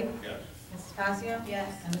 Mr. White? Yes. Mrs. Passia?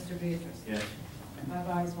 Yes. And Mr. Beatrice? Yes. 5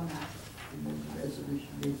 ayes, 1 absent. I move the resolution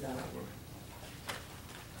be adopted.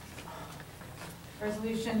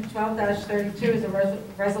 Resolution 12-32 is a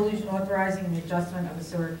resolution authorizing an adjustment of a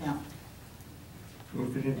sewer account.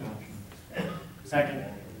 Move for the adoption. Second.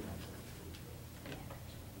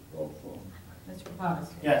 Roll call. Mr. Kapadas?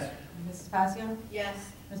 Yes. Mrs. Passia?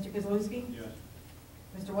 Yes. Mr. Kozlowski? Yes.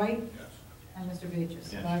 Mr. White? Yes. And Mr.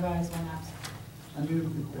 Beatrice? Yes. 5 ayes, 1 absent. I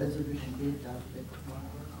move the resolution be adopted.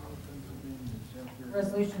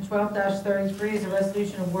 Resolution 12-33 is a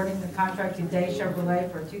resolution awarding the contract to Day Chevrolet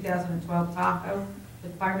for a 2012 Tahoe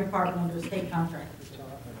with fire department under a state contract.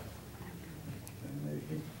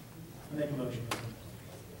 Motion. Make a motion.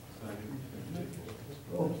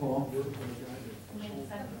 Roll call.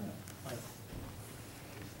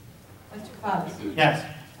 Mr. Kapadas? Yes.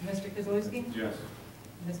 Mr. Kozlowski? Yes.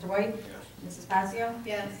 Mr. White? Yes. Mrs. Passia?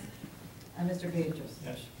 Yes. And Mr. Beatrice?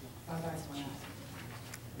 Yes. 5 ayes, 1 absent.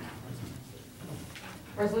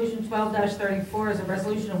 Resolution 12-34 is a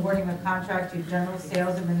resolution awarding a contract to General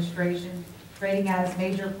Sales Administration, trading as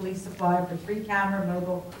major police supply for 3-camera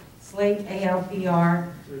mobile slate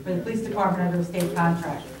ALPR for the police department under a state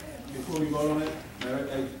contract. Before we vote on it,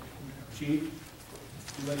 Chief,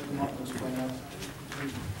 would you like to come up and explain that?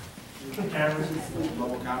 Cameras.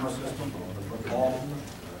 Mobile camera system, all.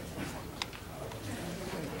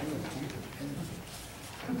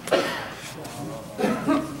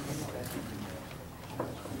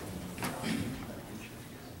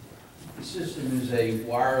 The system is a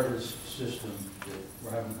wireless system that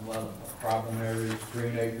we're having a lot of problem areas,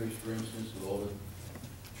 Green Acres, for instance, with all the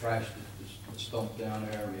trash that's dumped down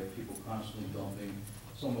there. We have people constantly dumping.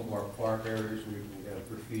 Some of our park areas, we have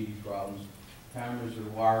graffiti problems. Cameras are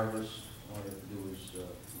wireless. All you have to do is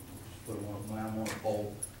just put them on a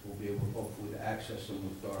pole. We'll be able, hopefully, to access them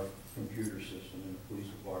with our computer system in the police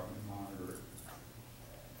department and monitor it.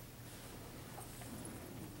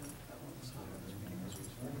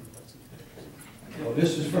 Well,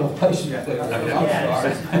 this is for the license plate. I'm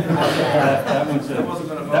sorry.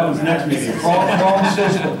 That one's next meeting. Wrong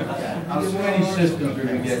system. There's many systems we're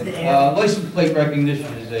gonna get. License plate recognition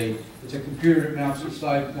is it's a computer that mounts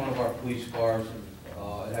inside one of our police cars.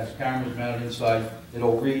 It has cameras mounted inside.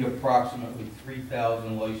 It'll read approximately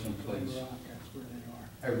 3,000 license plates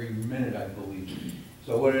every minute, I believe.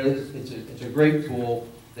 So what it is, it's a great tool.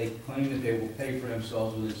 They claim that they will pay for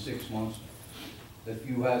themselves within 6 months. If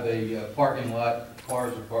you have a parking lot,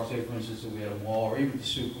 cars are parked, say for instance, if we had a mall, or even the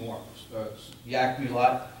supermarket, the Acme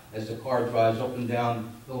lot, as the car drives up and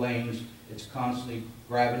down the lanes, it's constantly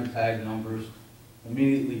grabbing tag numbers,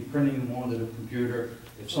 immediately printing them onto the computer.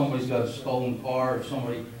 If somebody's got a stolen car, if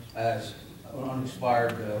somebody has an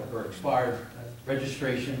unexpired or expired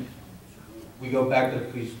registration, we go back to the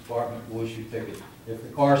police department, we'll issue tickets. If the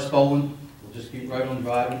car's stolen, we'll just keep right on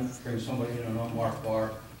driving, bring somebody in an unmarked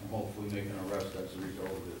car, and hopefully make an arrest. That's the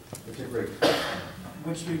result of it. It's a great,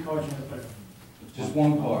 Which 3 cars you gonna put? just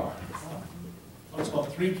one car. Oh, it's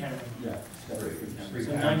called 3 cameras. Yeah. Three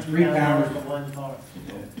So cameras. $19,000 for 1 car.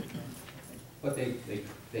 But they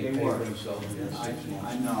pay for themselves within 6 months.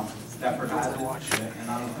 I know, Stafford has it, and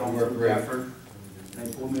I was going for Stafford.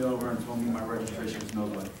 They pulled me over and told me my registration is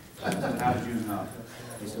nobody. I said, how did you know?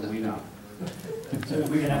 They said, we know. So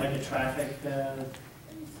we're gonna have like a traffic,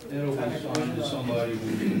 It'll be signed to somebody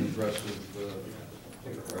who's been addressed with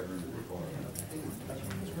ticket writer in the car.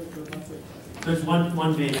 so it's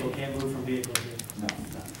one vehicle, can't move from vehicle to vehicle. No.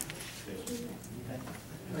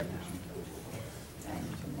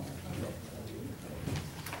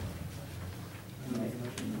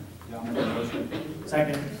 Yeah, I'll make a motion.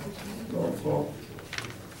 Second. Roll call.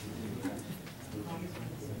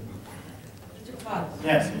 Mr. Kapadas?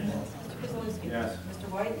 Yes. Mr. Kozlowski? Yes. Mr.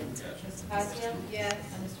 White? Mrs. Passia? Yes.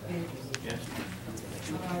 And Mr. Beatrice? Yes.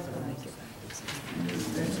 5 ayes, 1 absent. I move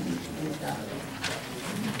the resolution be adopted.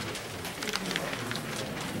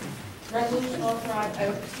 Resolution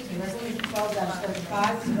resolution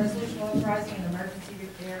 12-35 is a resolution authorizing an emergency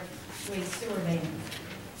repair to a sewer main.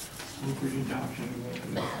 Move for the adoption.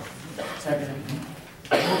 Second.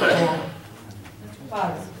 Mr.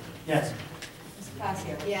 Kapadas? Yes. Mrs.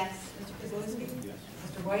 Passia? Yes. Mr. Kozlowski? Yes.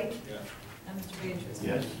 Mr. White? Yes. And Mr. Beatrice?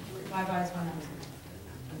 Yes. 5 ayes, 1 absent.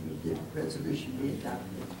 I move the resolution be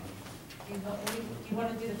adopted. Do you want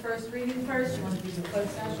to do the first reading first? You want to do the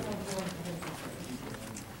closed session or do you want to do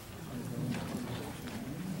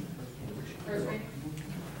first reading?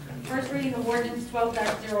 First reading of ordinance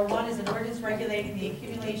 12-01 is an ordinance regulating the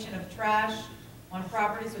accumulation of trash on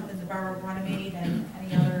properties within the borough of Runnymede and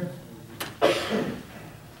any other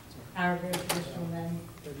paragraph, additional amendment.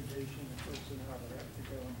 I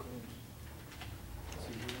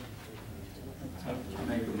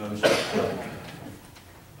make a motion.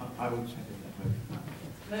 I would second that motion.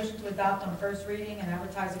 Motion to adopt on first reading and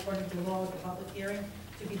advertise according to the law with a public hearing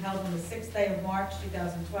to be held on the 6th day of March,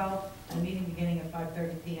 2012, and a meeting beginning at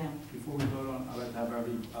 5:30 p.m. Before we vote on, I'd like to have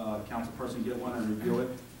every council person get one and review it,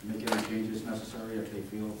 and make any changes necessary if they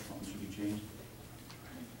feel something should be changed.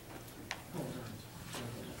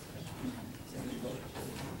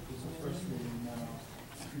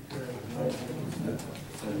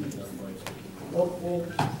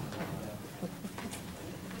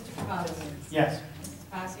 Mr. Kapazis? Yes. Mrs.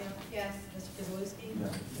 Passios? Yes. Mr. Kozlowski?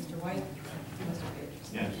 Yes. Mr. White? Mr. Peters?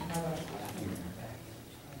 Yes. Five ayes.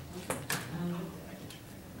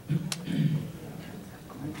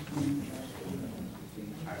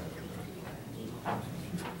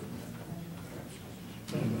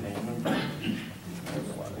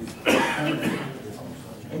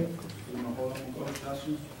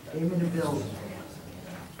 Payment of bills.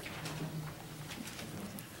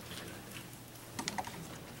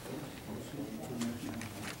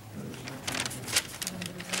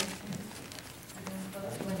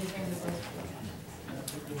 When do you bring this up?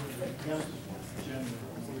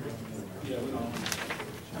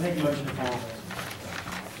 I make a motion to call.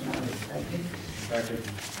 Second.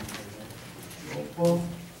 Roll call.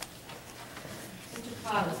 Mr.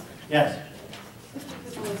 Kapazis? Yes. Mr.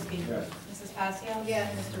 Kozlowski? Yes. Mrs. Passios? Yes.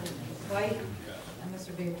 Mr. White? And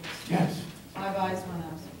Mr. Peters? Yes. 5 ayes, 1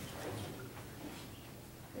 absent.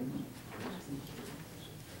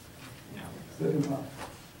 Good and welfare.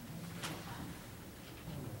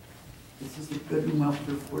 This is the good and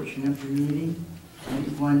welfare portion of the meeting.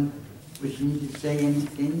 Anyone wishing to say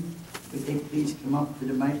anything, would they please come up to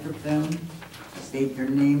the microphone, state their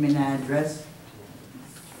name and address?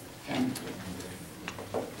 Thank you.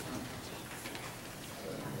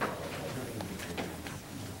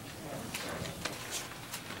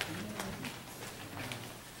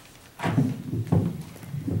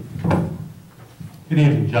 Good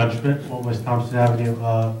evening, Judge Schmidt, 1 West Thompson Avenue,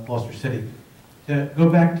 Gloucester City. To go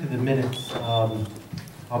back to the minutes, I'll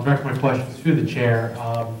direct my questions through the chair.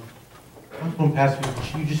 Councilwoman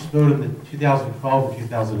Passios, you just voted in the 2012 or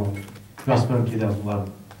 2011? You must vote in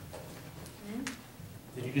 2011.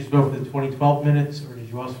 Did you just vote for the 2012 minutes, or did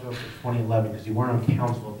you also vote for 2011, because you weren't on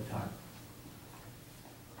council at the time?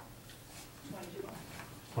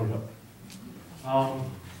 2012.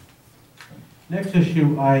 Next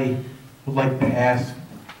issue I would like to ask,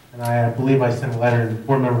 and I believe I sent a letter, and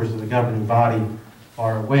 4 members of the governing body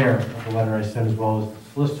are aware of the letter I sent, as well as the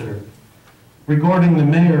solicitor, regarding the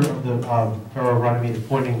mayor of the Borough of Runnymede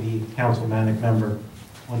appointing the councilmanic member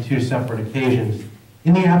on 2 separate occasions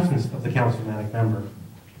in the absence of the councilmanic member.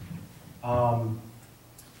 I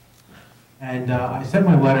sent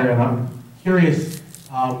my letter, and I'm curious,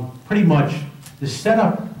 pretty much the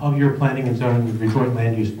setup of your planning and zoning joint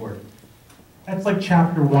land use board. That's like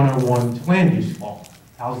chapter 101 to land use law.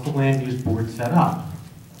 How's the land use board set up?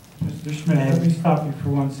 Mr. Schmidt, let me stop you for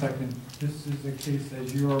 1 second. This is a case,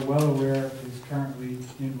 as you are well aware, is currently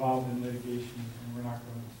involved in litigation, and we're not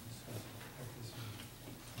going to discuss it at this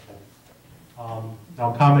moment.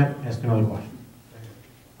 I'll comment, ask another question.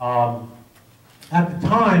 At the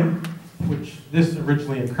time, which this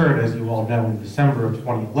originally occurred, as you all know, in December of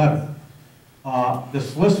 2011, the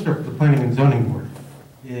solicitor for the Planning and Zoning Board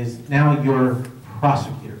is now your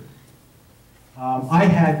prosecutor. I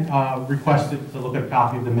had requested to look at a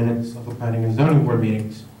copy of the minutes of the Planning and Zoning Board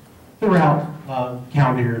meetings throughout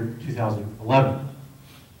calendar year 2011.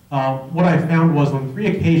 What I found was on 3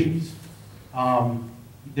 occasions,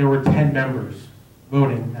 there were 10 members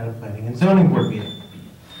voting at a Planning and Zoning Board meeting.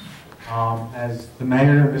 As the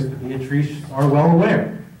mayor and Mr. Beatrice are well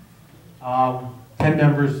aware, 10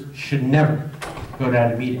 members should never go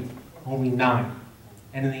to a meeting, only 9.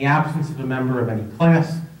 And in the absence of a member of any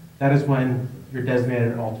class, that is when you're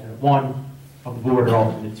designated alternate 1 of the board or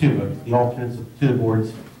alternate 2 votes. The alternates of the 2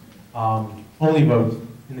 boards only vote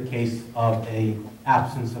in the case of an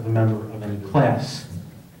absence of a member of any class.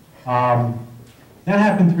 That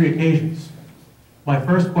happened 3 occasions. My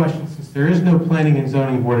first question, since there is no planning and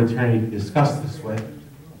zoning board attorney to discuss this with,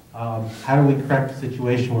 how do we correct the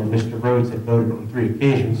situation where Mr. Rhodes had voted on 3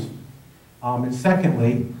 occasions? And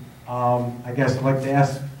secondly, I guess I'd like to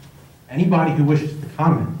ask anybody who wishes to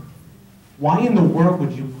comment, why in the world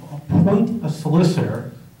would you appoint a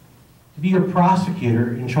solicitor to be your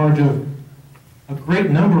prosecutor in charge of a great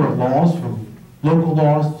number of laws, from local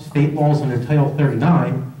laws to state laws under Title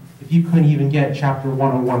 39, if you couldn't even get Chapter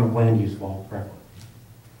 101 of land use law correctly?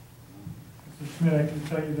 Mr. Schmidt, I can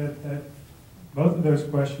tell you that both of those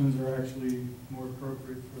questions are actually more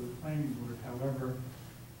appropriate for the planning board. However,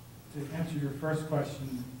 to answer your first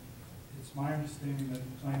question, it's my understanding that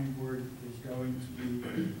the planning board is going to be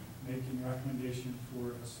making a recommendation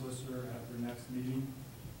for a solicitor at their next meeting.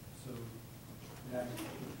 So that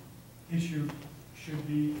issue should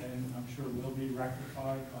be, and I'm sure will be,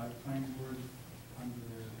 rectified by the planning board under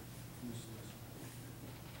their new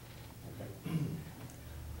solicitor.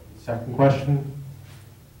 Second question?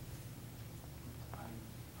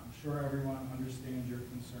 I'm sure everyone understands your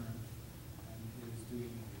concern and is doing it.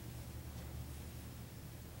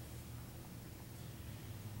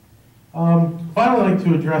 Finally, I'd like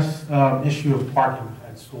to address issue of parking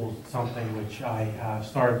at schools. It's something which I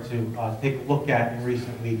started to take a look at in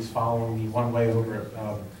recent weeks following the one-way over at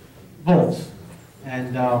Volts,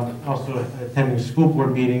 and also attending school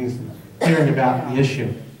board meetings and hearing about the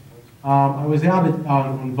issue. I was out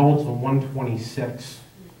on Volts on 126.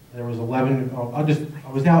 There was 11. I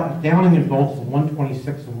was out downing in Volts on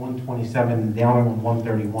 126 and 127, and downing on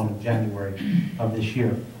 131 in January of this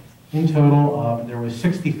year. In total, there was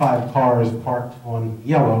 65 cars parked on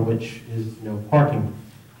yellow, which is parking.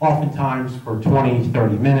 Oftentimes for 20,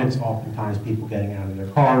 30 minutes, oftentimes people getting out of their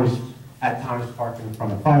cars, at times parking in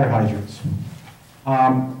front of fire hydrants.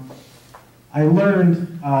 I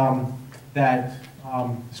learned that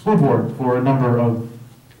the school board for a number of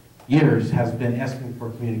years has been asking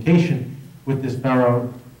for communication with this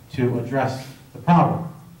borough to address the problem.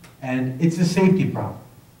 And it's a safety problem.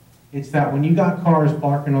 It's that when you got cars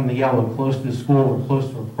parking on the yellow close to the school or close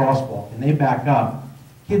to a crosswalk and they back up,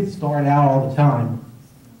 kids start out all the time.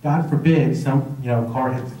 God forbid some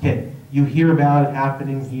car hits a kid. You hear about it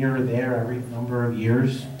happening here or there every number of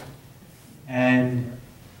years. And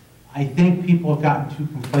I think people have gotten too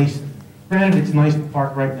complacent. Granted, it's nice to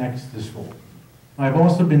park right next to the school. I've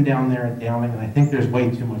also been down there at Downing, and I think there's way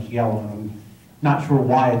too much yellow, and I'm not sure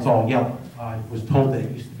why it's all yellow. I was told that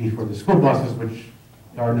it used to be for the school buses, which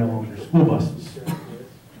are no longer school buses.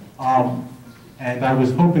 And I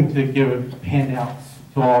was hoping to give a handout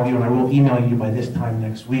to all of you, and I will email you by this time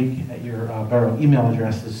next week at your borough email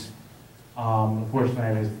addresses.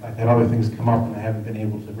 Unfortunately, I've had other things come up, and I haven't been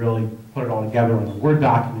able to really put it all together in a Word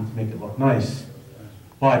document to make it look nice.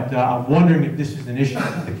 But I'm wondering if this is an issue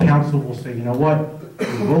that the council will say, you know what,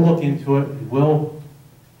 we will look into it, we will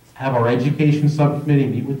have our education subcommittee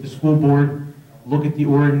meet with the school board, look at the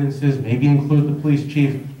ordinances, maybe include the police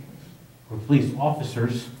chief or police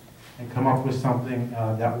officers, and come up with something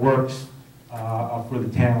that works for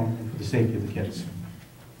the town and for the safety of the kids.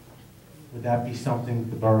 Would that be something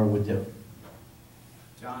the borough would do?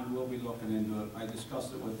 John, we'll be looking into it. I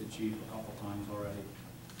discussed it with the chief a couple times already.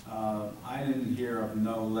 I didn't hear of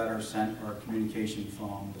no letter sent or communication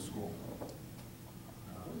from the school.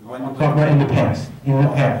 I'm talking about in the past. In the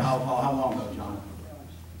past. How long ago, John?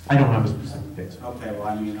 I don't have a specific date. Okay, well,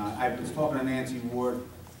 I mean, I was talking to Nancy Ward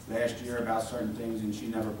last year about certain things, and she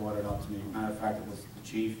never brought it up to me. Matter of fact, it was the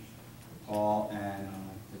chief, Paul, and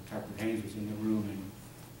Detective Haynes was in the room, and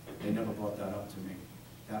they never brought that up to me.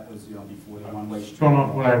 That was, before the one-way street. Going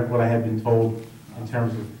off what I had been told in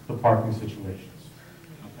terms of the parking situations.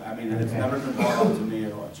 Okay, I mean, it's never been brought up to me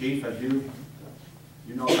at all. Chief, have you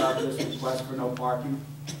know about this request for no parking?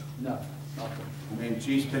 No. I mean,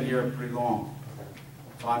 Chief's been here pretty long.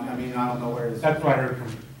 So I mean, I don't know where it is. That's what I heard from.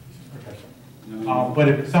 Okay. You know, But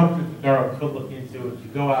if it's something the borough could look into, if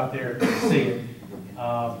you go out there and see it,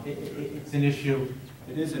 it's an issue.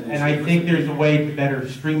 It is an issue. And I think there's a way to better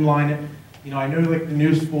streamline it. I know like the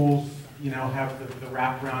new schools, have the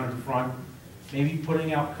wraparound in front. Maybe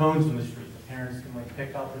putting out cones in the street. The parents can like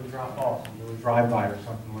pick up and drop off and do a drive-by or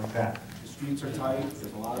something like that. The streets are tight,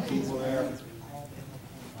 there's a lot of people there.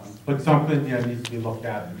 But something, needs to be looked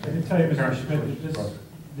at. I can tell you, Mr. Schmidt, that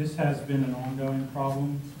this has been an ongoing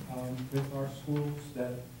problem with our schools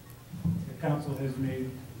that the council has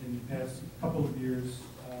made in the past couple of years,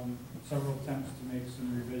 several attempts to make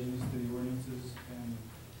some revisions to the ordinances, and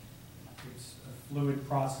it's a fluid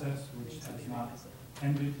process which has not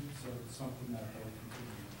ended, so it's something that will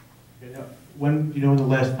continue. When, the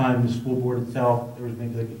last time the school board itself, there was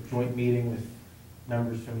maybe like a joint meeting with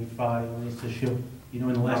members from each body on this issue?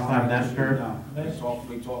 When the last time that occurred? No,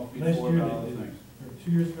 we talked Last before year about other they did, things. or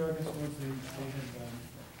 2 years ago, I guess it was, they had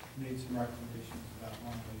made some recommendations about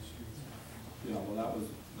one-way streets. Yeah, well, that was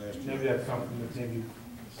last year. Maybe that's something that maybe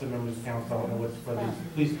some members of council, I don't know what's for the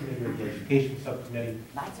police committee or the education subcommittee,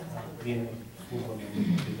 being the school board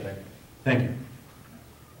members today. Thank you.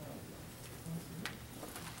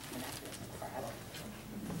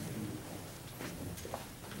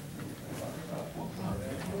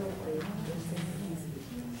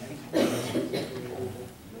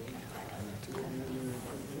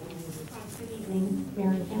 Mayor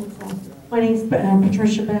and Council. My name's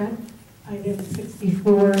Patricia Beck. I live at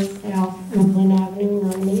 64 South Oakland Avenue,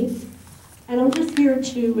 Runnymede. And I'm just here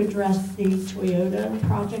to address the Toyota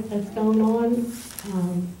project that's going on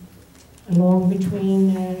along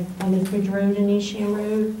between Clemens Ridge Road and Eastham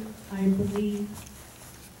Road. I believe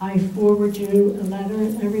I forward you a letter,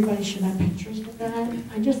 and everybody should have pictures of that.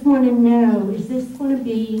 I just want to know, is this going to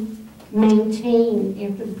be maintained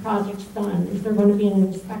after the project's done? Is there going to be an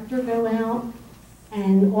inspector go out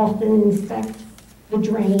and often inspect the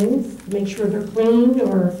drains to make sure they're clean,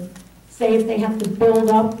 or say if they have to build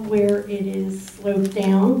up where it is sloped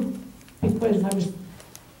down? Because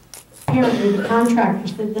apparently the contractor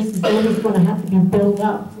said this is always going to have to be built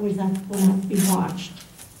up, always going to have to be watched.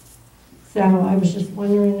 So I was just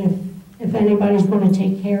wondering if anybody's going to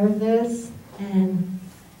take care of this. And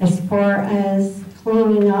as far as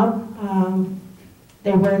cleaning up,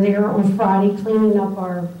 they were there on Friday cleaning up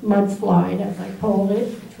our mudslide, as I called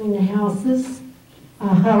it, between the houses.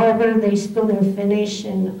 However, they still didn't finish,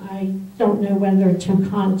 and I don't know whether to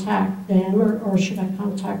contact them or should I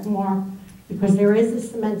contact Mark, because there is a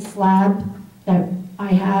cement slab that I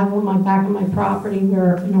have on my back of my property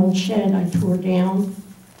where an old shed I tore down,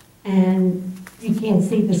 and you can't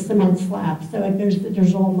see the cement slab, so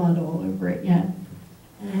there's all mud all over it yet.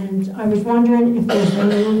 And I was wondering if there's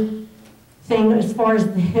anything as far as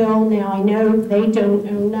the hill. Now, I know they don't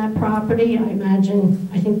own that property. I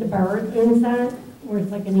think the borough owns that, or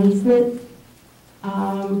it's like an easement.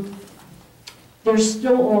 There's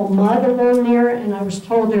still all mud along there, and I was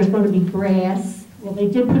told there's going to be grass. Well, they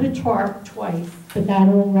did put a tarp twice, but that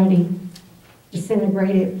already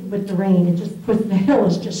disintegrated with the rain. It just puts, the hill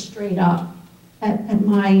is just straight up at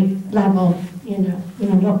my level,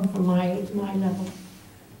 look from my level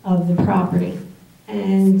of the property.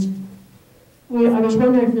 And I was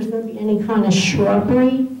wondering if there's going to be any kind of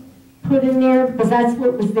shrubbery put in there, because that's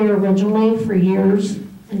what was there originally for years,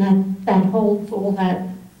 and that holds all that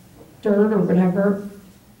dirt or whatever.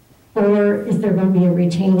 Or is there going to be a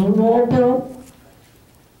retaining wall built?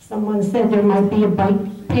 Someone said there might be a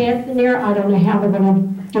bike path in there. I don't know how they're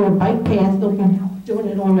going to do a bike path. They'll be doing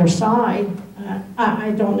it on their side.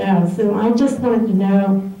 I don't know. So I just wanted to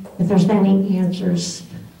know if there's any answers.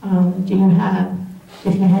 Do you have,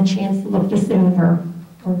 if you had a chance to look this over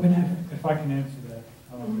or whatever? If I can answer that.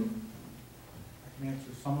 I can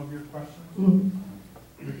answer some of your questions.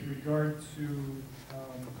 Mm-hmm. With regard to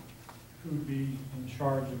who would be in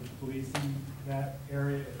charge of policing that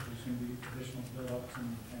area, if there's going to be additional build-ups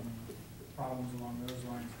and problems along those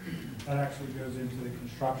lines, that actually goes into the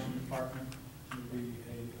construction department. It would be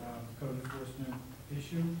a code enforcement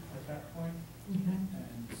issue at that point. Okay.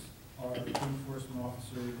 And our code enforcement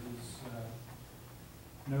officer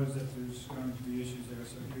knows that there's going to be issues there,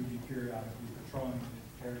 so he would be periodically patrolling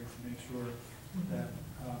the area to make sure that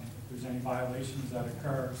if there's any violations that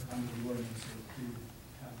occur under the ordinance, that he would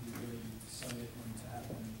have the ability to cite it and to have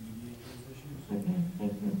them mediate those issues. Okay,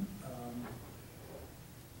 thank you.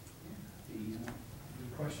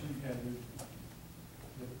 The question,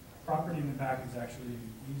 the property in the back is actually an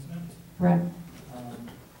easement. Correct.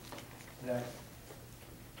 That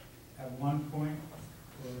at one point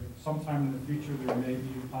or sometime in the future, there may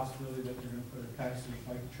be a possibility that they're going to put a taxi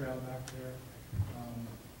bike trail back there.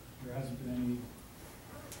 There hasn't been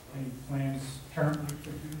any plans currently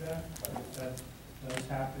to do that, but if that does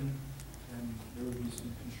happen, then there will be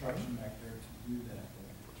some construction back there to do that.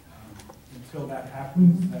 Until that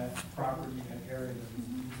happens, that property, that area that is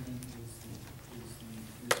easement is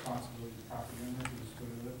the responsibility of the property owner, who is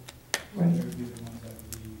going to live. Right. They would be the ones that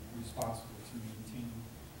would be responsible to maintain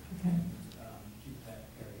Okay. and keep that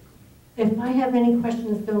area clean. If I have any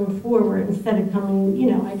questions going forward, instead of coming,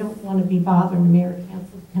 I don't want to be bothering the mayor and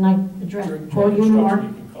council. Can I call you, Mark? You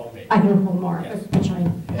can call me. I can call Mark, Yes. which I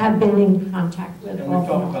have been in contact with. And we've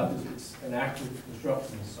talked about this, it's an active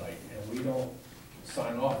construction site, and we don't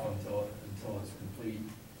sign off until it's complete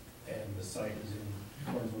and the site is in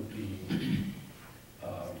accordance with the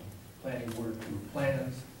planning board approved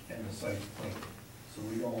plans and the site's clean. So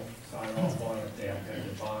we don't sign off on it, they have to have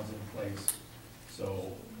the bonds in place.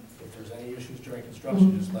 So if there's any issues during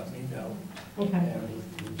construction, just let me know. Okay. And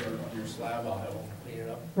with dirt on your slab, I'll have them clean it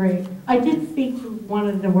up. Great. I did speak to one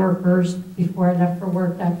of the workers before I left for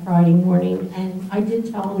work that Friday morning, and I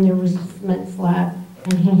did tell him there was a cement slab,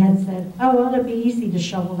 and he had said, oh, well, it'd be easy to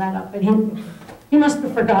shovel that up, but he must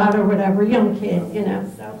have forgot or whatever, young kid,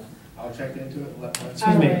 so. I'll check into it and let my.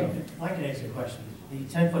 Excuse me, Alright. if I could ask you a question. The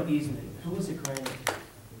 10-foot easement, who was it granted?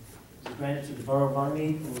 Was it granted to the borough of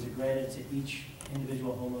BoroughMeeting, or was it granted to each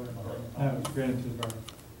individual homeowner behind the That property? was granted to the borough.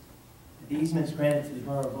 If the easement's granted to the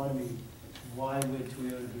borough of BoroughMeeting, why would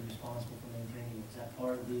Toyota be responsible for maintaining it? Is that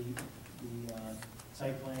part of the the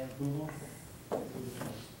site plan approval?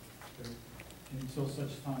 Until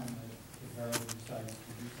such time that the borough decides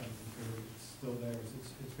to do something to it, it's still theirs.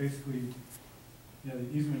 It's basically,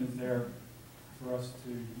 the easement is there for us to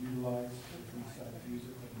utilize if we decide to use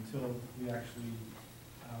it, but until we actually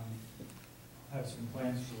have some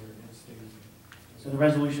plans for it, it stays there. So the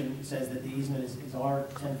resolution says that the easement is our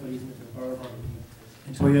 10-foot easement to the borough,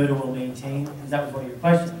 and Toyota will maintain, because that was one of your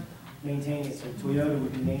questions, maintain it. So Toyota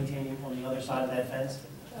would be maintaining on the other side of that fence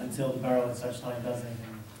until the borough at such time does anything.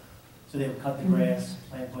 So they would cut the grass,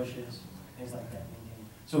 plant bushes, things like that, maintain.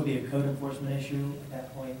 So it'd be a code enforcement issue at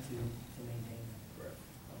that point to maintain. Correct.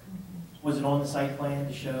 Was it on the site plan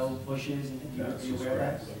to show bushes, and are you aware of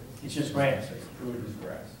that? It's just grass. Food is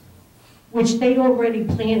grass. Which they already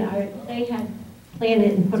planted, they had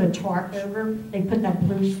planted and put a tarp over. They put that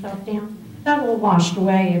blue stuff down. That all washed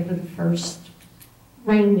away after the first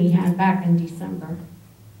rain we had back in December.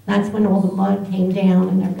 That's when all the mud came down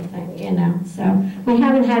and everything, you know. So we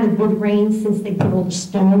haven't had a good rain since they put all the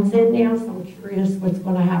stones in now, so I'm curious what's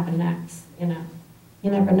going to happen next, you know.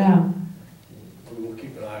 You never know. We will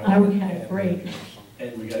keep an eye on it. Okay, great.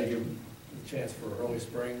 And we gotta give a chance for early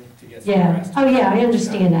spring to get some Yeah. grass. Oh, yeah, I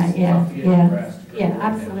understand that, yeah, Tough to get yeah. grass to grow. Yeah,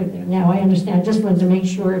 absolutely. No, I understand. Just wanted to make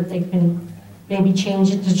sure if they can maybe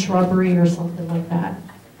change it to shrubbery or something like that.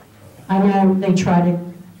 I know they try to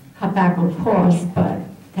cut back on costs, but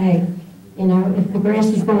hey, you know, if the grass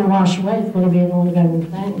is going to wash away, it's going to be an ongoing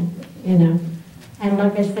thing, you know. And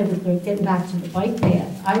like I said, with getting back to the bike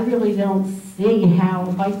path, I really don't see how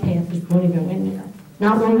a bike path is going to go in there.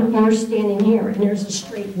 Not when you're standing here and there's a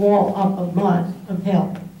straight wall up of mud, of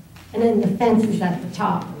hill. And then the fence is at the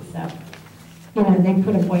top, so, you know, they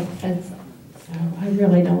put a white fence up. So I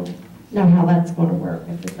really don't know how that's going to work,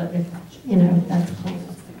 if you know, if that's planned.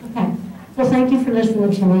 Okay. Well, thank you for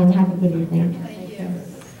listening to me and have a good evening. Thank you.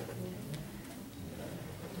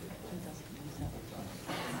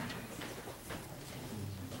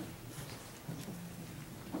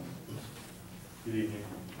 Good evening.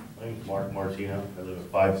 My name is Mark Martino. I live at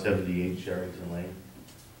 578 Sherrington Lane.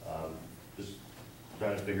 Just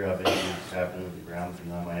trying to figure out if anything's happening with the ground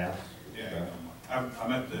behind my house. Yeah, I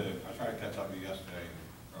tried to catch up with you yesterday,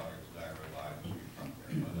 earlier today, I realized you were from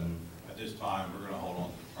there, but at this time, we're gonna hold on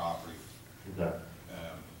to the property. Okay.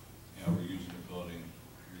 You know, we're using the building,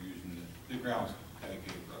 we're using the grounds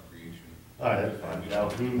dedicated for recreation. All right, that's fine. Now,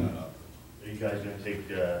 Clean that up. are you guys gonna take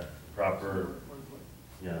proper,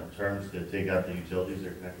 terms to take out the utilities that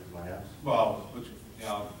are connected to my house? Well, which, you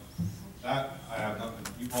know, that, I have nothing,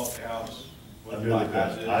 you bought the house. with Under the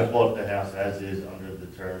as is. I bought the house as is under the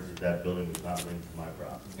terms that that building was not linked to my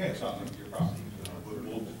property. Yeah, it's not linked to your property.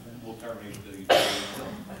 We'll terminate the utilities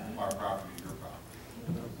from our property to your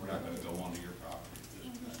property. We're not gonna go onto your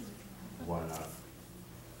property. Why not?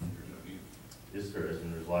 There's no need. Is there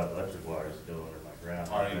isn't? There's a lot of electric wires still under my ground.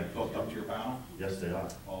 Are they hooked up to your panel? Yes, they are.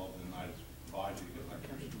 Well, then I advise you to get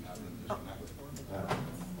electricity, not to disconnect it.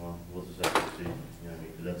 Well, we'll just have to see,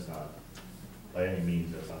 because that's not, by any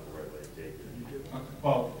means, that's not the right way to take it.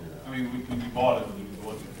 Well, I mean, when you bought it, it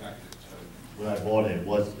wasn't connected, so, When I bought it, it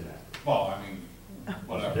was connected. well, I mean,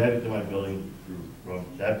 whatever. Connected to my building, from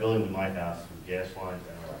that building to my house, through gas lines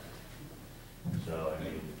and electric. So, I They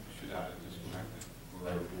mean, should have it disconnected.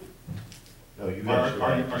 no, you guys should.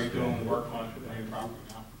 Are you doing work on your property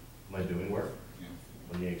now? Am I doing work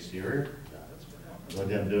Yeah. on the exterior? No.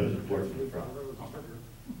 What I'm doing is reporting from the front.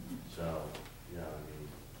 So,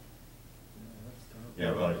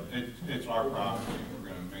 Yeah, but it's our property, we're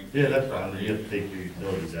gonna maintain. yeah, that's fine. You have to take your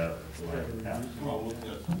utilities out of my house. Well, we'll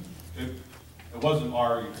just, it wasn't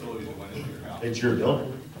our utilities that went into your house. It's your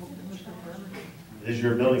building. It is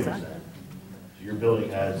your building, you're saying. So your building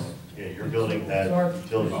has, your building has It's our,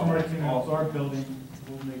 utilities. it's our building.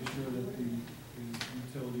 We'll make sure that the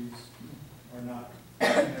utilities are not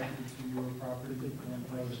connected to your property. And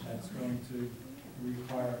know that that's going to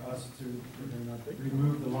require us to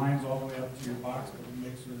remove the lines all the way up to your box, but we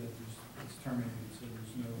make sure that it's terminated, so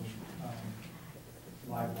there's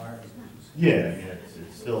no live wires. Yeah, I mean,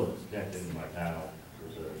 it's still connected to my panel.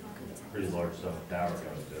 There's a pretty large sum of power going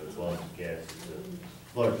to it, as well as gas. It's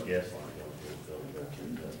a large gas line going to the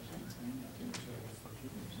building.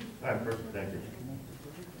 All right, perfect, thank you.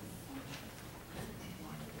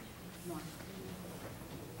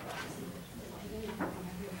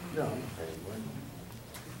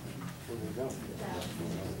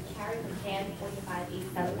 Carrie McCann, 45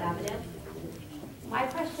 East 7th Avenue. My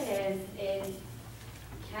question is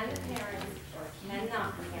can parents or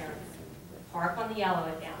cannot parents park on the yellow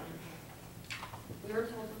at Downey? We were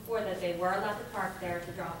told before that they were allowed to park there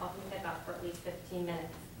to drop off and pick up for at least 15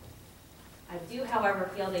 minutes. I do,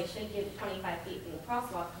 however, feel they should give 25 feet from the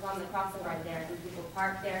crosswalk, because on the crossing guard there, and people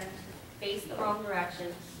park there, face the wrong direction,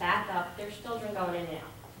 back up, there's children going in and out.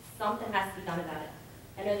 Something has to be done about it.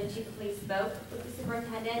 I know the chief of police spoke with the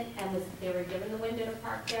superintendent, and they were given the window to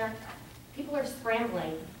park there. People are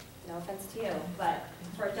scrambling, no offense to you, but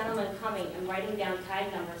for a gentleman coming and writing down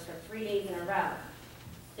tag numbers for 3 days in a row,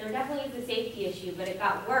 there definitely is a safety issue, but it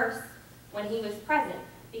got worse when he was present,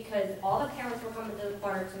 because all the parents were coming to the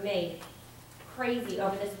corner to me, crazy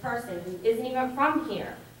over this person who isn't even from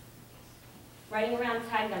here, writing around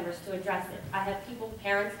tag numbers to address it. I have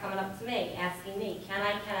parents coming up to me, asking me, can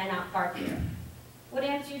I not park here? What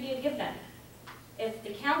answer do you give them? If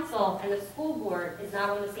the council and the school board is not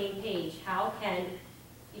on the same page, how can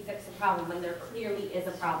you fix the problem when there clearly is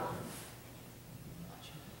a problem?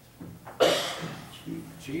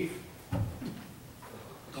 Chief,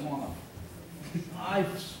 come on up. I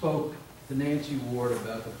spoke to Nancy Ward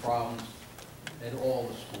about the problems at all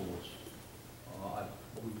the schools.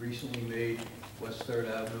 We recently made West Third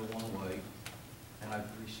Avenue one-way, and I've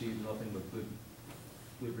received nothing but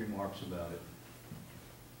good remarks about it.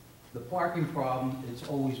 The parking problem, it's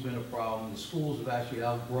always been a problem. The schools have actually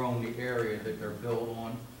outgrown the area that they're built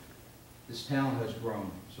on. This town has grown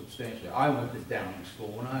substantially. I went to Downing School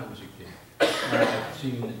when I was a kid, and I've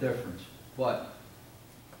seen the difference. But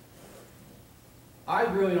I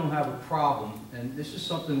really don't have a problem, and this is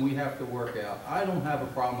something we have to work out. I don't have a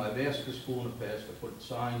problem. I've asked the school in the past to put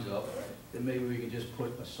signs up, that maybe we can just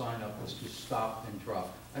put a sign up that's just stop and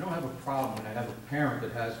drop. I don't have a problem when I have a parent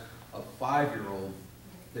that has a 5-year-old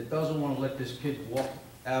that doesn't want to let this kid walk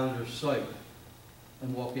out of their sight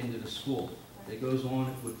and walk into the school. It goes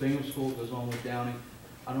on with Bingham School, it goes on with Downing.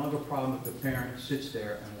 I don't have a problem if the parent sits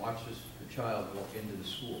there and watches the child walk into the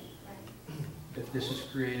school. If this is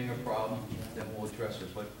creating a problem, then we'll address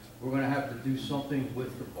it. But we're going to have to do something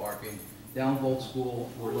with the parking. Down Bolt School,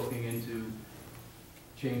 we're looking into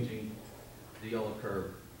changing the yellow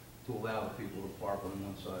curb to allow people to park on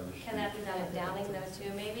one side of the street. Can that be done at Downing though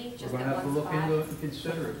too, maybe? We're Just going to at have to one look spot? into it and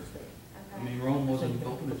consider it. I Okay. mean, Rome wasn't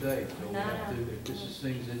built in a day, so we No, have no. to, this is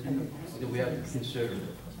things that we have to consider. Okay.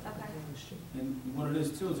 And what it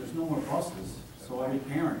is too, is there's no more buses, so every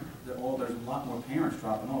parent, there's a lot more parents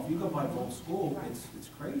dropping off. You go by Volt School, it's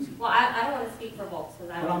crazy. Well, I don't want to speak for Volks,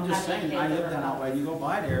 because I But don't. I'm just I don't saying, I think live they're- down that way, you go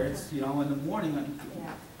by there, it's, you know, in the morning,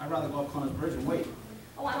 Yeah. I'd rather go up Connor's Bridge and wait.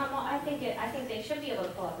 Oh, I think they should be able to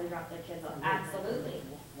pull up and drop their kids off, absolutely.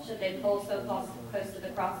 Should they pull so close to the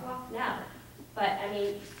crosswalk? No. But, I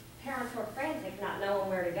mean, parents were frantic, not knowing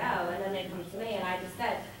where to go, and then they come to me, and I just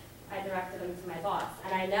said, I directed them to my boss.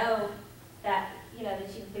 And I know that, you know, the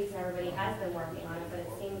chief of police and everybody has been working on it, but it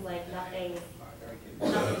seems like nothing's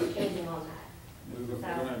changing on that. We're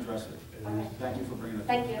gonna address it. Okay. Thank you for bringing it up.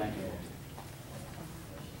 Thank you.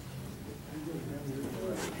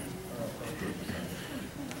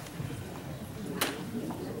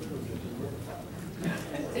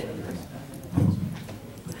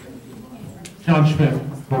 John Schmidt,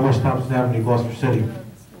 from West Thompson Avenue, Gloucester City.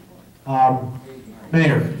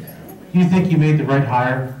 Mayor, do you think you made the right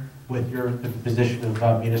hire with the position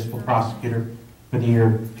of municipal prosecutor for the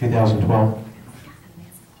year 2012?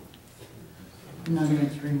 I'm not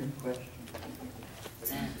answering the question.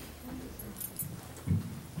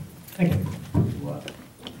 Thank you. What?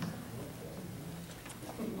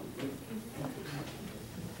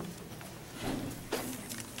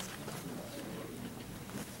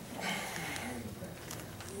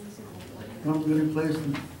 I'm going to close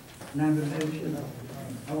the nomination.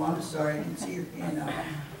 Oh, I'm sorry, I didn't see your hand up.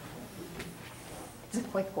 It's a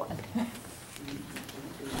quick one.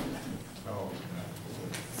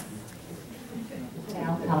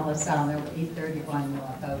 Al Palisano, 831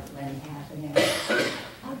 North Oakland Avenue.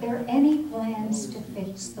 Are there any plans to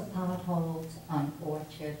fix the potholes on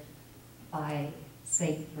Orchard by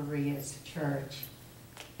St. Maria's Church?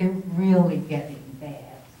 They're really getting bad.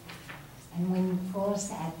 And when you cross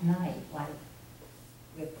at night, like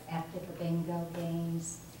after the bingo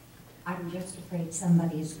games, I'm just afraid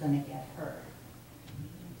somebody's going to get hurt.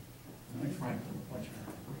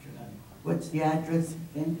 What's the address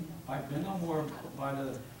again? I've been on more by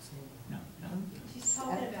the, She's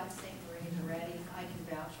talking about St. Marie's already, I can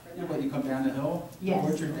vouch for yeah, that. but you come down the hill? Yes.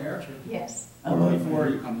 Orchard there? Yes. Or before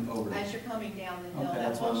you come over there? As you're coming down the hill, Okay, that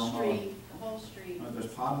that's what I whole don't know. street, the whole street.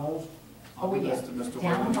 There's potholes? Oh, I'll give yes, this to Mr.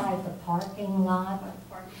 down Williams. by the parking lot,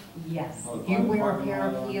 Parking. yes. Oh, If you by the wear a parking pair lot,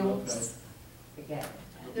 of okay. heels, forget it.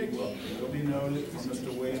 It'll be noted from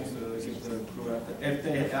Mr. Williams to get the correct, if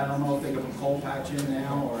they, I don't know if they have a cold patch in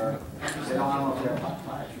now, or they don't, I don't know if they're hot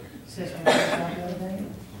patch.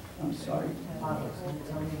 I'm sorry.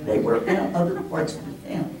 They were in other parts of the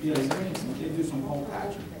town. Yeah, they do some hole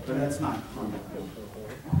patching, but that's not permanent.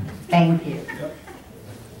 Thank you. Yep.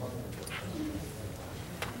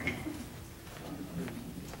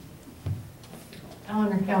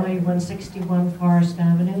 Eleanor Kelly, 161 Forest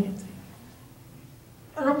Avenue.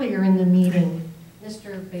 Earlier in the meeting,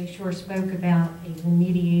 Mr. Bayshore spoke about a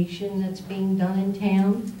remediation that's being done in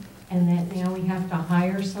town, and that now we have to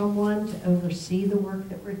hire someone to oversee the work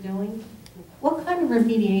that we're doing. What kind of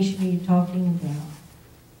remediation are you talking about?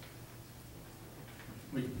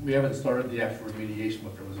 We haven't started the actual remediation,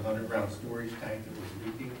 but there was an underground storage tank that was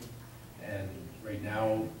leaking. And right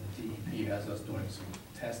now, the DEP has us doing some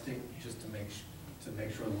testing just to make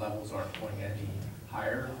sure the levels aren't going any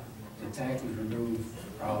higher. The tank was removed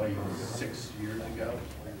probably 6 years ago,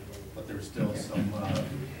 but there's still some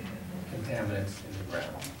contaminants in the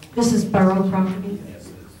ground. This is borough property? Yes, it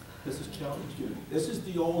is. This is Kelly. This is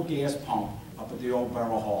the old gas pump up at the old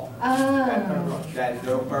Borough Hall. Oh. That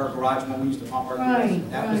the old Borough Garage when we used to pump our gas.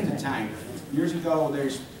 Right, That was the right. tank. Years ago, they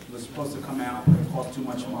was supposed to come out, it cost too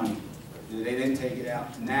much money. They didn't take it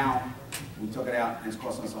out. Now, we took it out and it's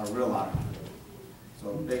costing us a real lot of money.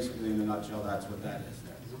 So basically, in a nutshell, that's what that is.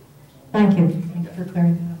 Thank you. Thank you for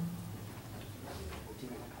clearing that up.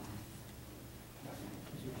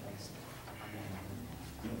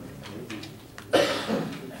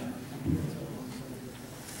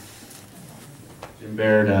 Jim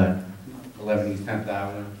Baird, 11 East 10th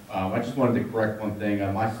Avenue. I just wanted to correct one thing.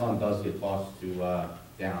 My son does get lost to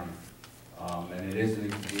Downey. And it is an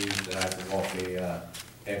inconvenience that I have to walk a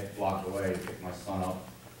half block away to pick my son up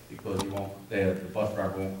because the bus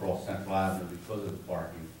driver won't cross Central Avenue because of the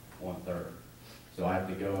parking on 3rd. So I have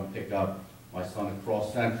to go and pick up my son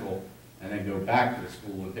across Central and then go back to the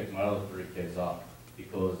school and pick my other 3 kids up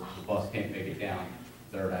because the bus can't make it down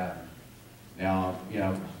 3rd Avenue. Now, you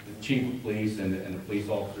know, the chief of police and the police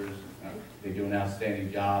officers, they do an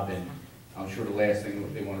outstanding job, and I'm sure the last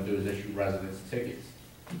thing they want to do is issue residents tickets.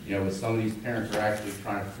 You know, but some of these parents are actually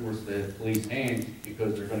trying to force the police hands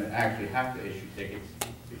because they're going to actually have to issue tickets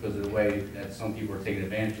because of the way that some people are taking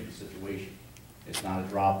advantage of the situation. It's not a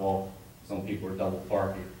drop-off. Some people are double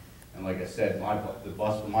parking. And like I said, the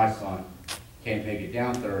bus for my son can't make it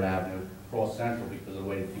down 3rd Avenue, across Central because of the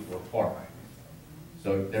way that people are parked.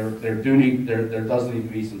 So there does need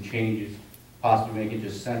to be some changes, possibly make it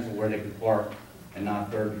just Central where they can park and not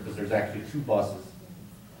 3rd, because there's actually 2 buses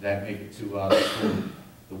that make it to the school.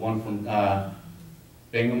 The one from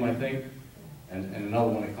Bingham, I think, and another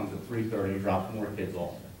one that comes at 3:30 and drops more kids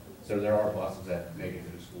off. So there are buses that make it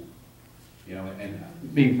to the school. You know, and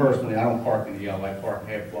me personally, I don't park in the yellow. I park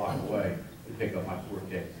half block away to pick up my 4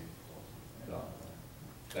 kids. So,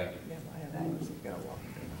 thank you.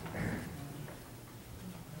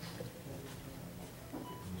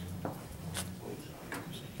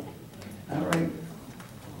 All right.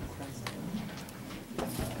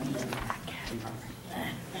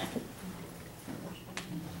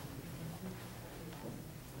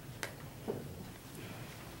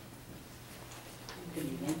 Good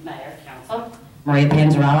evening, Mayor, Council. Maria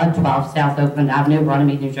Panzarella, 12 South Oakland Avenue,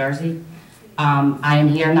 Runnymede, New Jersey. I am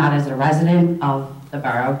here not as a resident of the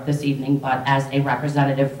borough this evening, but as a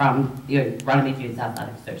representative from the Runnymede Youth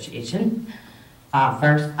Athletic Association.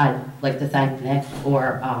 First, I'd like to thank Nick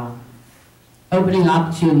for opening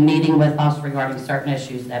up to meeting with us regarding certain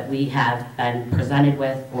issues that we have been presented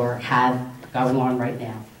with or have going on right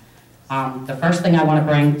now. The first thing I want to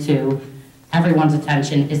bring to everyone's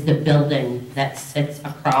attention is the building that sits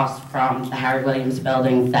across from the Harry Williams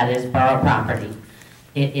building that is borough property.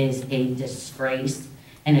 It is a disgrace,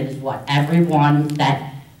 and it is what everyone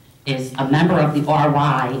that is a member of the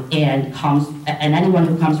RY and anyone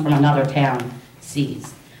who comes from another town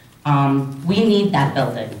sees. We need that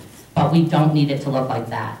building, but we don't need it to look like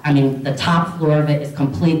that. I mean, the top floor of it is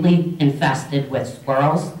completely infested with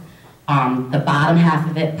squirrels. The bottom half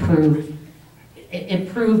of it proved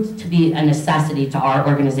to be a necessity to our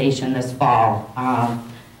organization this fall.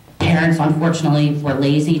 Parents, unfortunately, were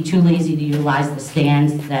too lazy to utilize the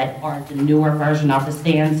stands that are the newer version of the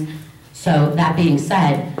stands. So that being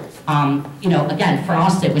said, you know, again, for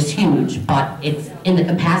us it was huge, but it's in the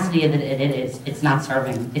capacity that it is, it's not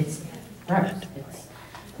serving. It's gross.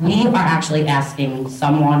 We are actually asking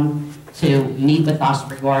someone to meet with us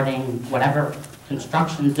regarding whatever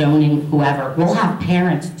construction, zoning, whoever. We'll have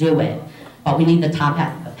parents do it, but we need the top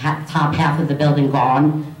half of the building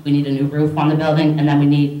gone. We need a new roof on the building, and then we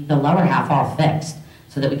need the lower half all fixed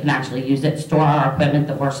so that we can actually use it, store our equipment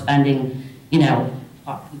that we're spending, you know,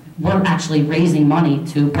 we're actually raising money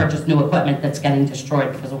to purchase new equipment that's getting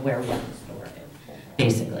destroyed because of where we have to store it,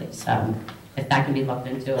 basically. So if that can be looked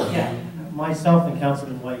into again. Yeah, myself and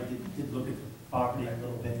Councilman White did look at the property a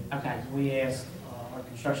little bit. Okay. We asked our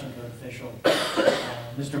construction code official,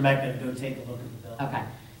 Mr. Mecca, to go take a look at the building. Okay.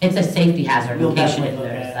 It's a safety hazard, We'll in case you definitely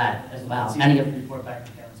didn't look notice at that it as well. and see Any if of we can report back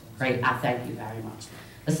to council. Great, I thank you very much.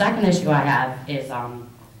 The second issue I have is,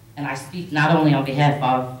 and I speak not only on behalf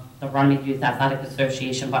of the Runnymede Youth Athletic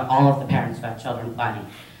Association, but all of the parents who have children playing.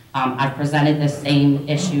 I've presented this same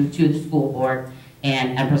issue to the school board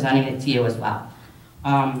and I'm presenting it to you as well.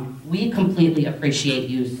 We completely appreciate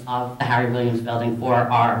use of the Harry Williams building for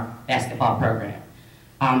our basketball program.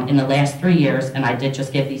 In the last 3 years, and I did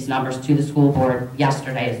just give these numbers to the school board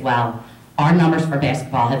yesterday as well, our numbers for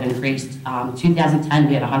basketball have increased. 2010,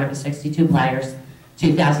 we had 162 players.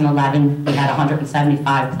 2011, we had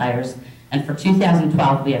 175 players. And for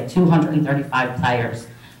 2012, we have 235 players.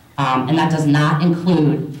 And that does not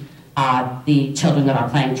include the children that are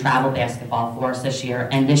playing travel basketball for us this year.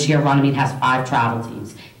 And this year, Runnymede has 5 travel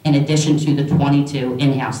teams, in addition to the 22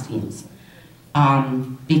 in-house teams.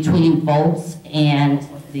 Between Bolts and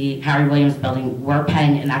the Harry Williams building, we're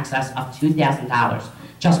paying in excess of $2,000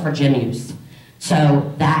 just for gym use.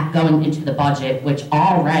 So that going into the budget, which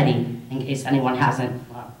already, in case anyone hasn't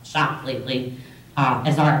shopped lately,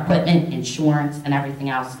 as our equipment, insurance, and everything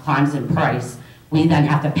else climbs in price, we then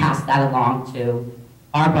have to pass that along to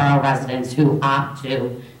our borough residents who opt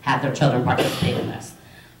to have their children participate in this.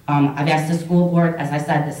 I've asked the school board, as I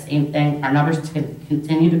said, the same thing. Our numbers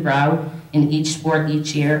continue to grow in each sport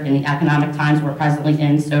each year. In the economic times we're presently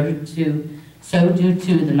in, so due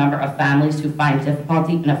to the number of families who find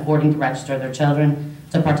difficulty in affording to register their children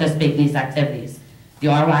to participate in these activities. The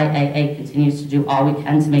RYAA continues to do all we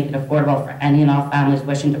can to make it affordable for any and all families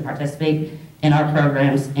wishing to participate in our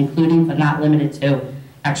programs, including but not limited to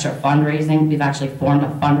extra fundraising. We've actually formed a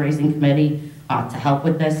fundraising committee to help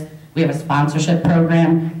with this. We have a sponsorship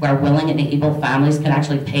program where willing and able families can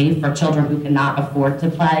actually pay for children who cannot afford to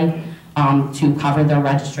play to cover their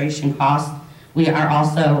registration costs. We are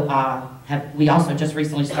also we also just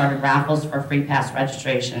recently started raffles for free pass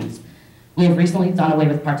registrations. We have recently done away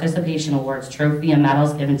with participation awards, trophy and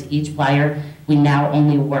medals given to each player. We now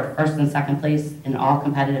only award first and second place in all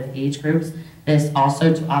competitive age groups. This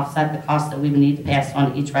also to offset the cost that we would need to pass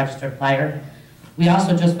on to each registered player. We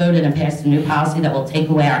also just voted and passed a new policy that will take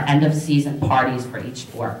away our end of season parties for each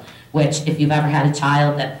sport, which if you've ever had a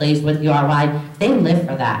child that plays with the RY, they live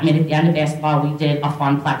for that. I mean, at the end of basketball, we did a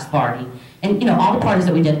funplex party. And, you know, all the parties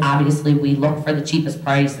that we did, obviously, we looked for the cheapest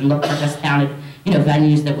price and looked for discounted, you know,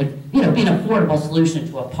 venues that would, you know, be an affordable solution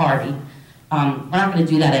to a party. We're not going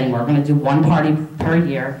to do that anymore. We're going to do one party per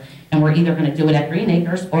year, and we're either going to do it at Green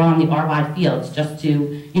Acres or on the RY fields, just to,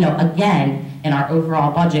 you know, again, in our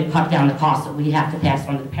overall budget, cut down the cost that we have to pass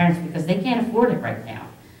on to the parents because they can't afford it right now.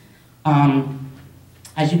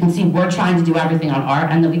 As you can see, we're trying to do everything on our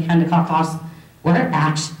end that we can to cut costs. I'm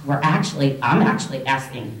actually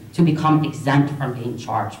asking to become exempt from being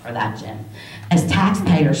charged for that gym. As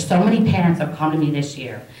taxpayers, so many parents have come to me this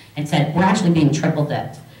year and said, we're actually being triple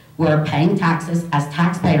dipped. We're paying taxes as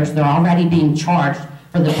taxpayers, they're already being charged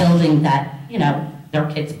for the building that, you know, their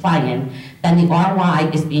kids play in. Then the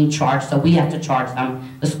RY is being charged, so we have to charge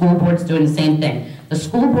them. The school board's doing the same thing. The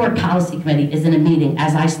school board policy committee is in a meeting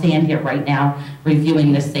as I stand here right now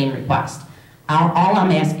reviewing this same request. All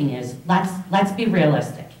I'm asking is, let's be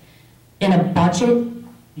realistic. In a budget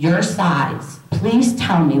your size, please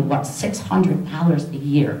tell me what $600 a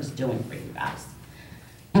year is doing for you guys.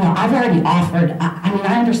 You know, I've already offered, I mean,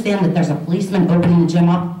 I understand that there's a policeman opening the gym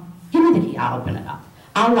up. Give me the key, I'll open it up.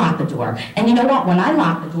 I'll lock the door. And you know what, when I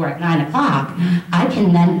lock the door at 9 o'clock, I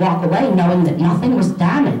can then walk away knowing that nothing was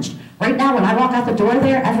damaged. Right now, when I walk out the door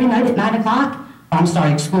there every night at 9 o'clock, I'm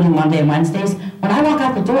sorry, excluding Monday and Wednesdays, when I walk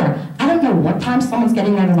out the door, I don't know what time someone's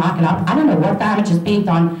getting there to lock it up. I don't know what damage is being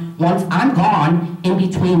done once I'm gone in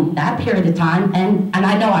between that period of time, and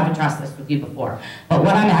I know I've addressed this with you before, but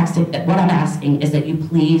what I'm asking is that you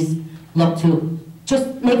please look to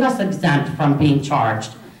just make us exempt from being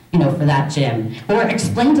charged, you know, for that gym, or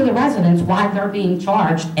explain to the residents why they're being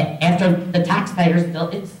charged after the taxpayers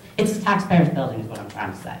built. It's the taxpayers' building is what I'm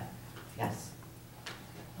trying to say. Yes.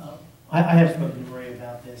 I have spoken to Ray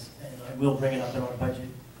about this, and I will bring it up in our budget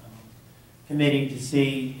committee to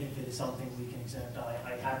see if it is something we can exempt.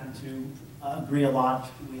 I happen to agree a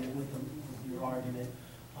lot with your argument.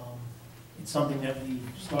 It's something that we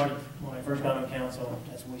started when I first got on council.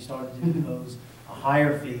 That's when we started to impose a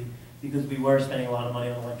higher fee because we were spending a lot of money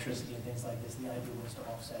on electricity and things like this. The idea was to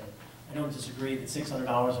offset it. I don't disagree that $600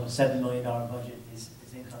 on a $7 million budget is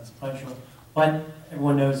inconsequential, but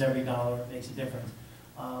everyone knows every dollar makes a difference.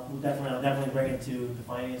 I'll definitely bring it to the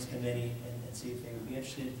finance committee and see if they would be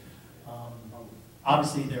interested.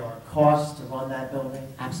 Obviously, there are costs to run that building.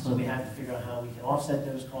 Absolutely. So we have to figure out how we can offset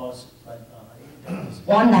those costs, but there is-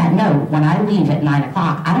 On that note, when I leave at 9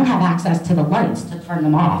 o'clock, I don't have access to the lights to turn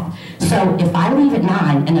them off. So if I leave at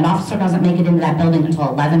 9 and an officer doesn't make it into that building until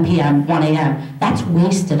 11 p.m., 1 a.m., that's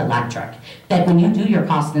wasted electric. That when you do your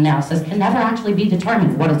cost analysis can never actually be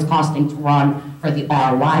determined what it's costing to run for the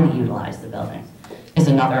ROI to utilize the building is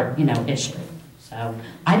another, issue. So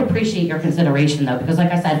I'd appreciate your consideration though, because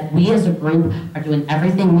like I said, we as a group are doing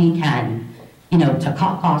everything we can, to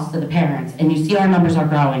cut costs to the parents. And you see our numbers are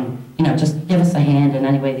growing, just give us a hand in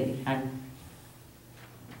any way that you can.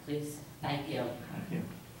 Please, thank you. Thank you.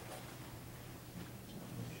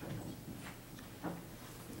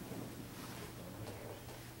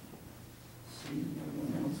 See, no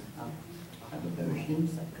one else. I'll have a motion.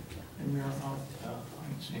 And we're all,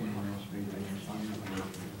 See anyone else read it? Sign the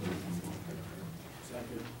motion.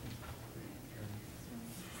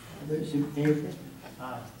 all those in favor?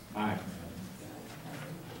 Aye.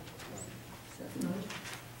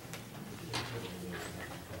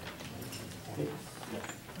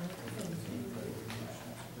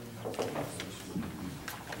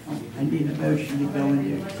 I need a motion to go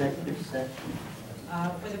into executive session.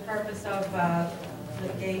 For the purpose of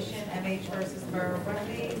litigation, MH versus Borough of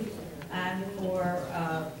Runnymede, and for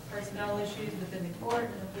personnel issues within the court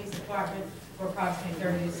and the police department for approximately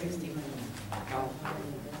 30 to 60 minutes.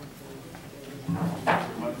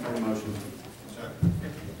 Motion. Second.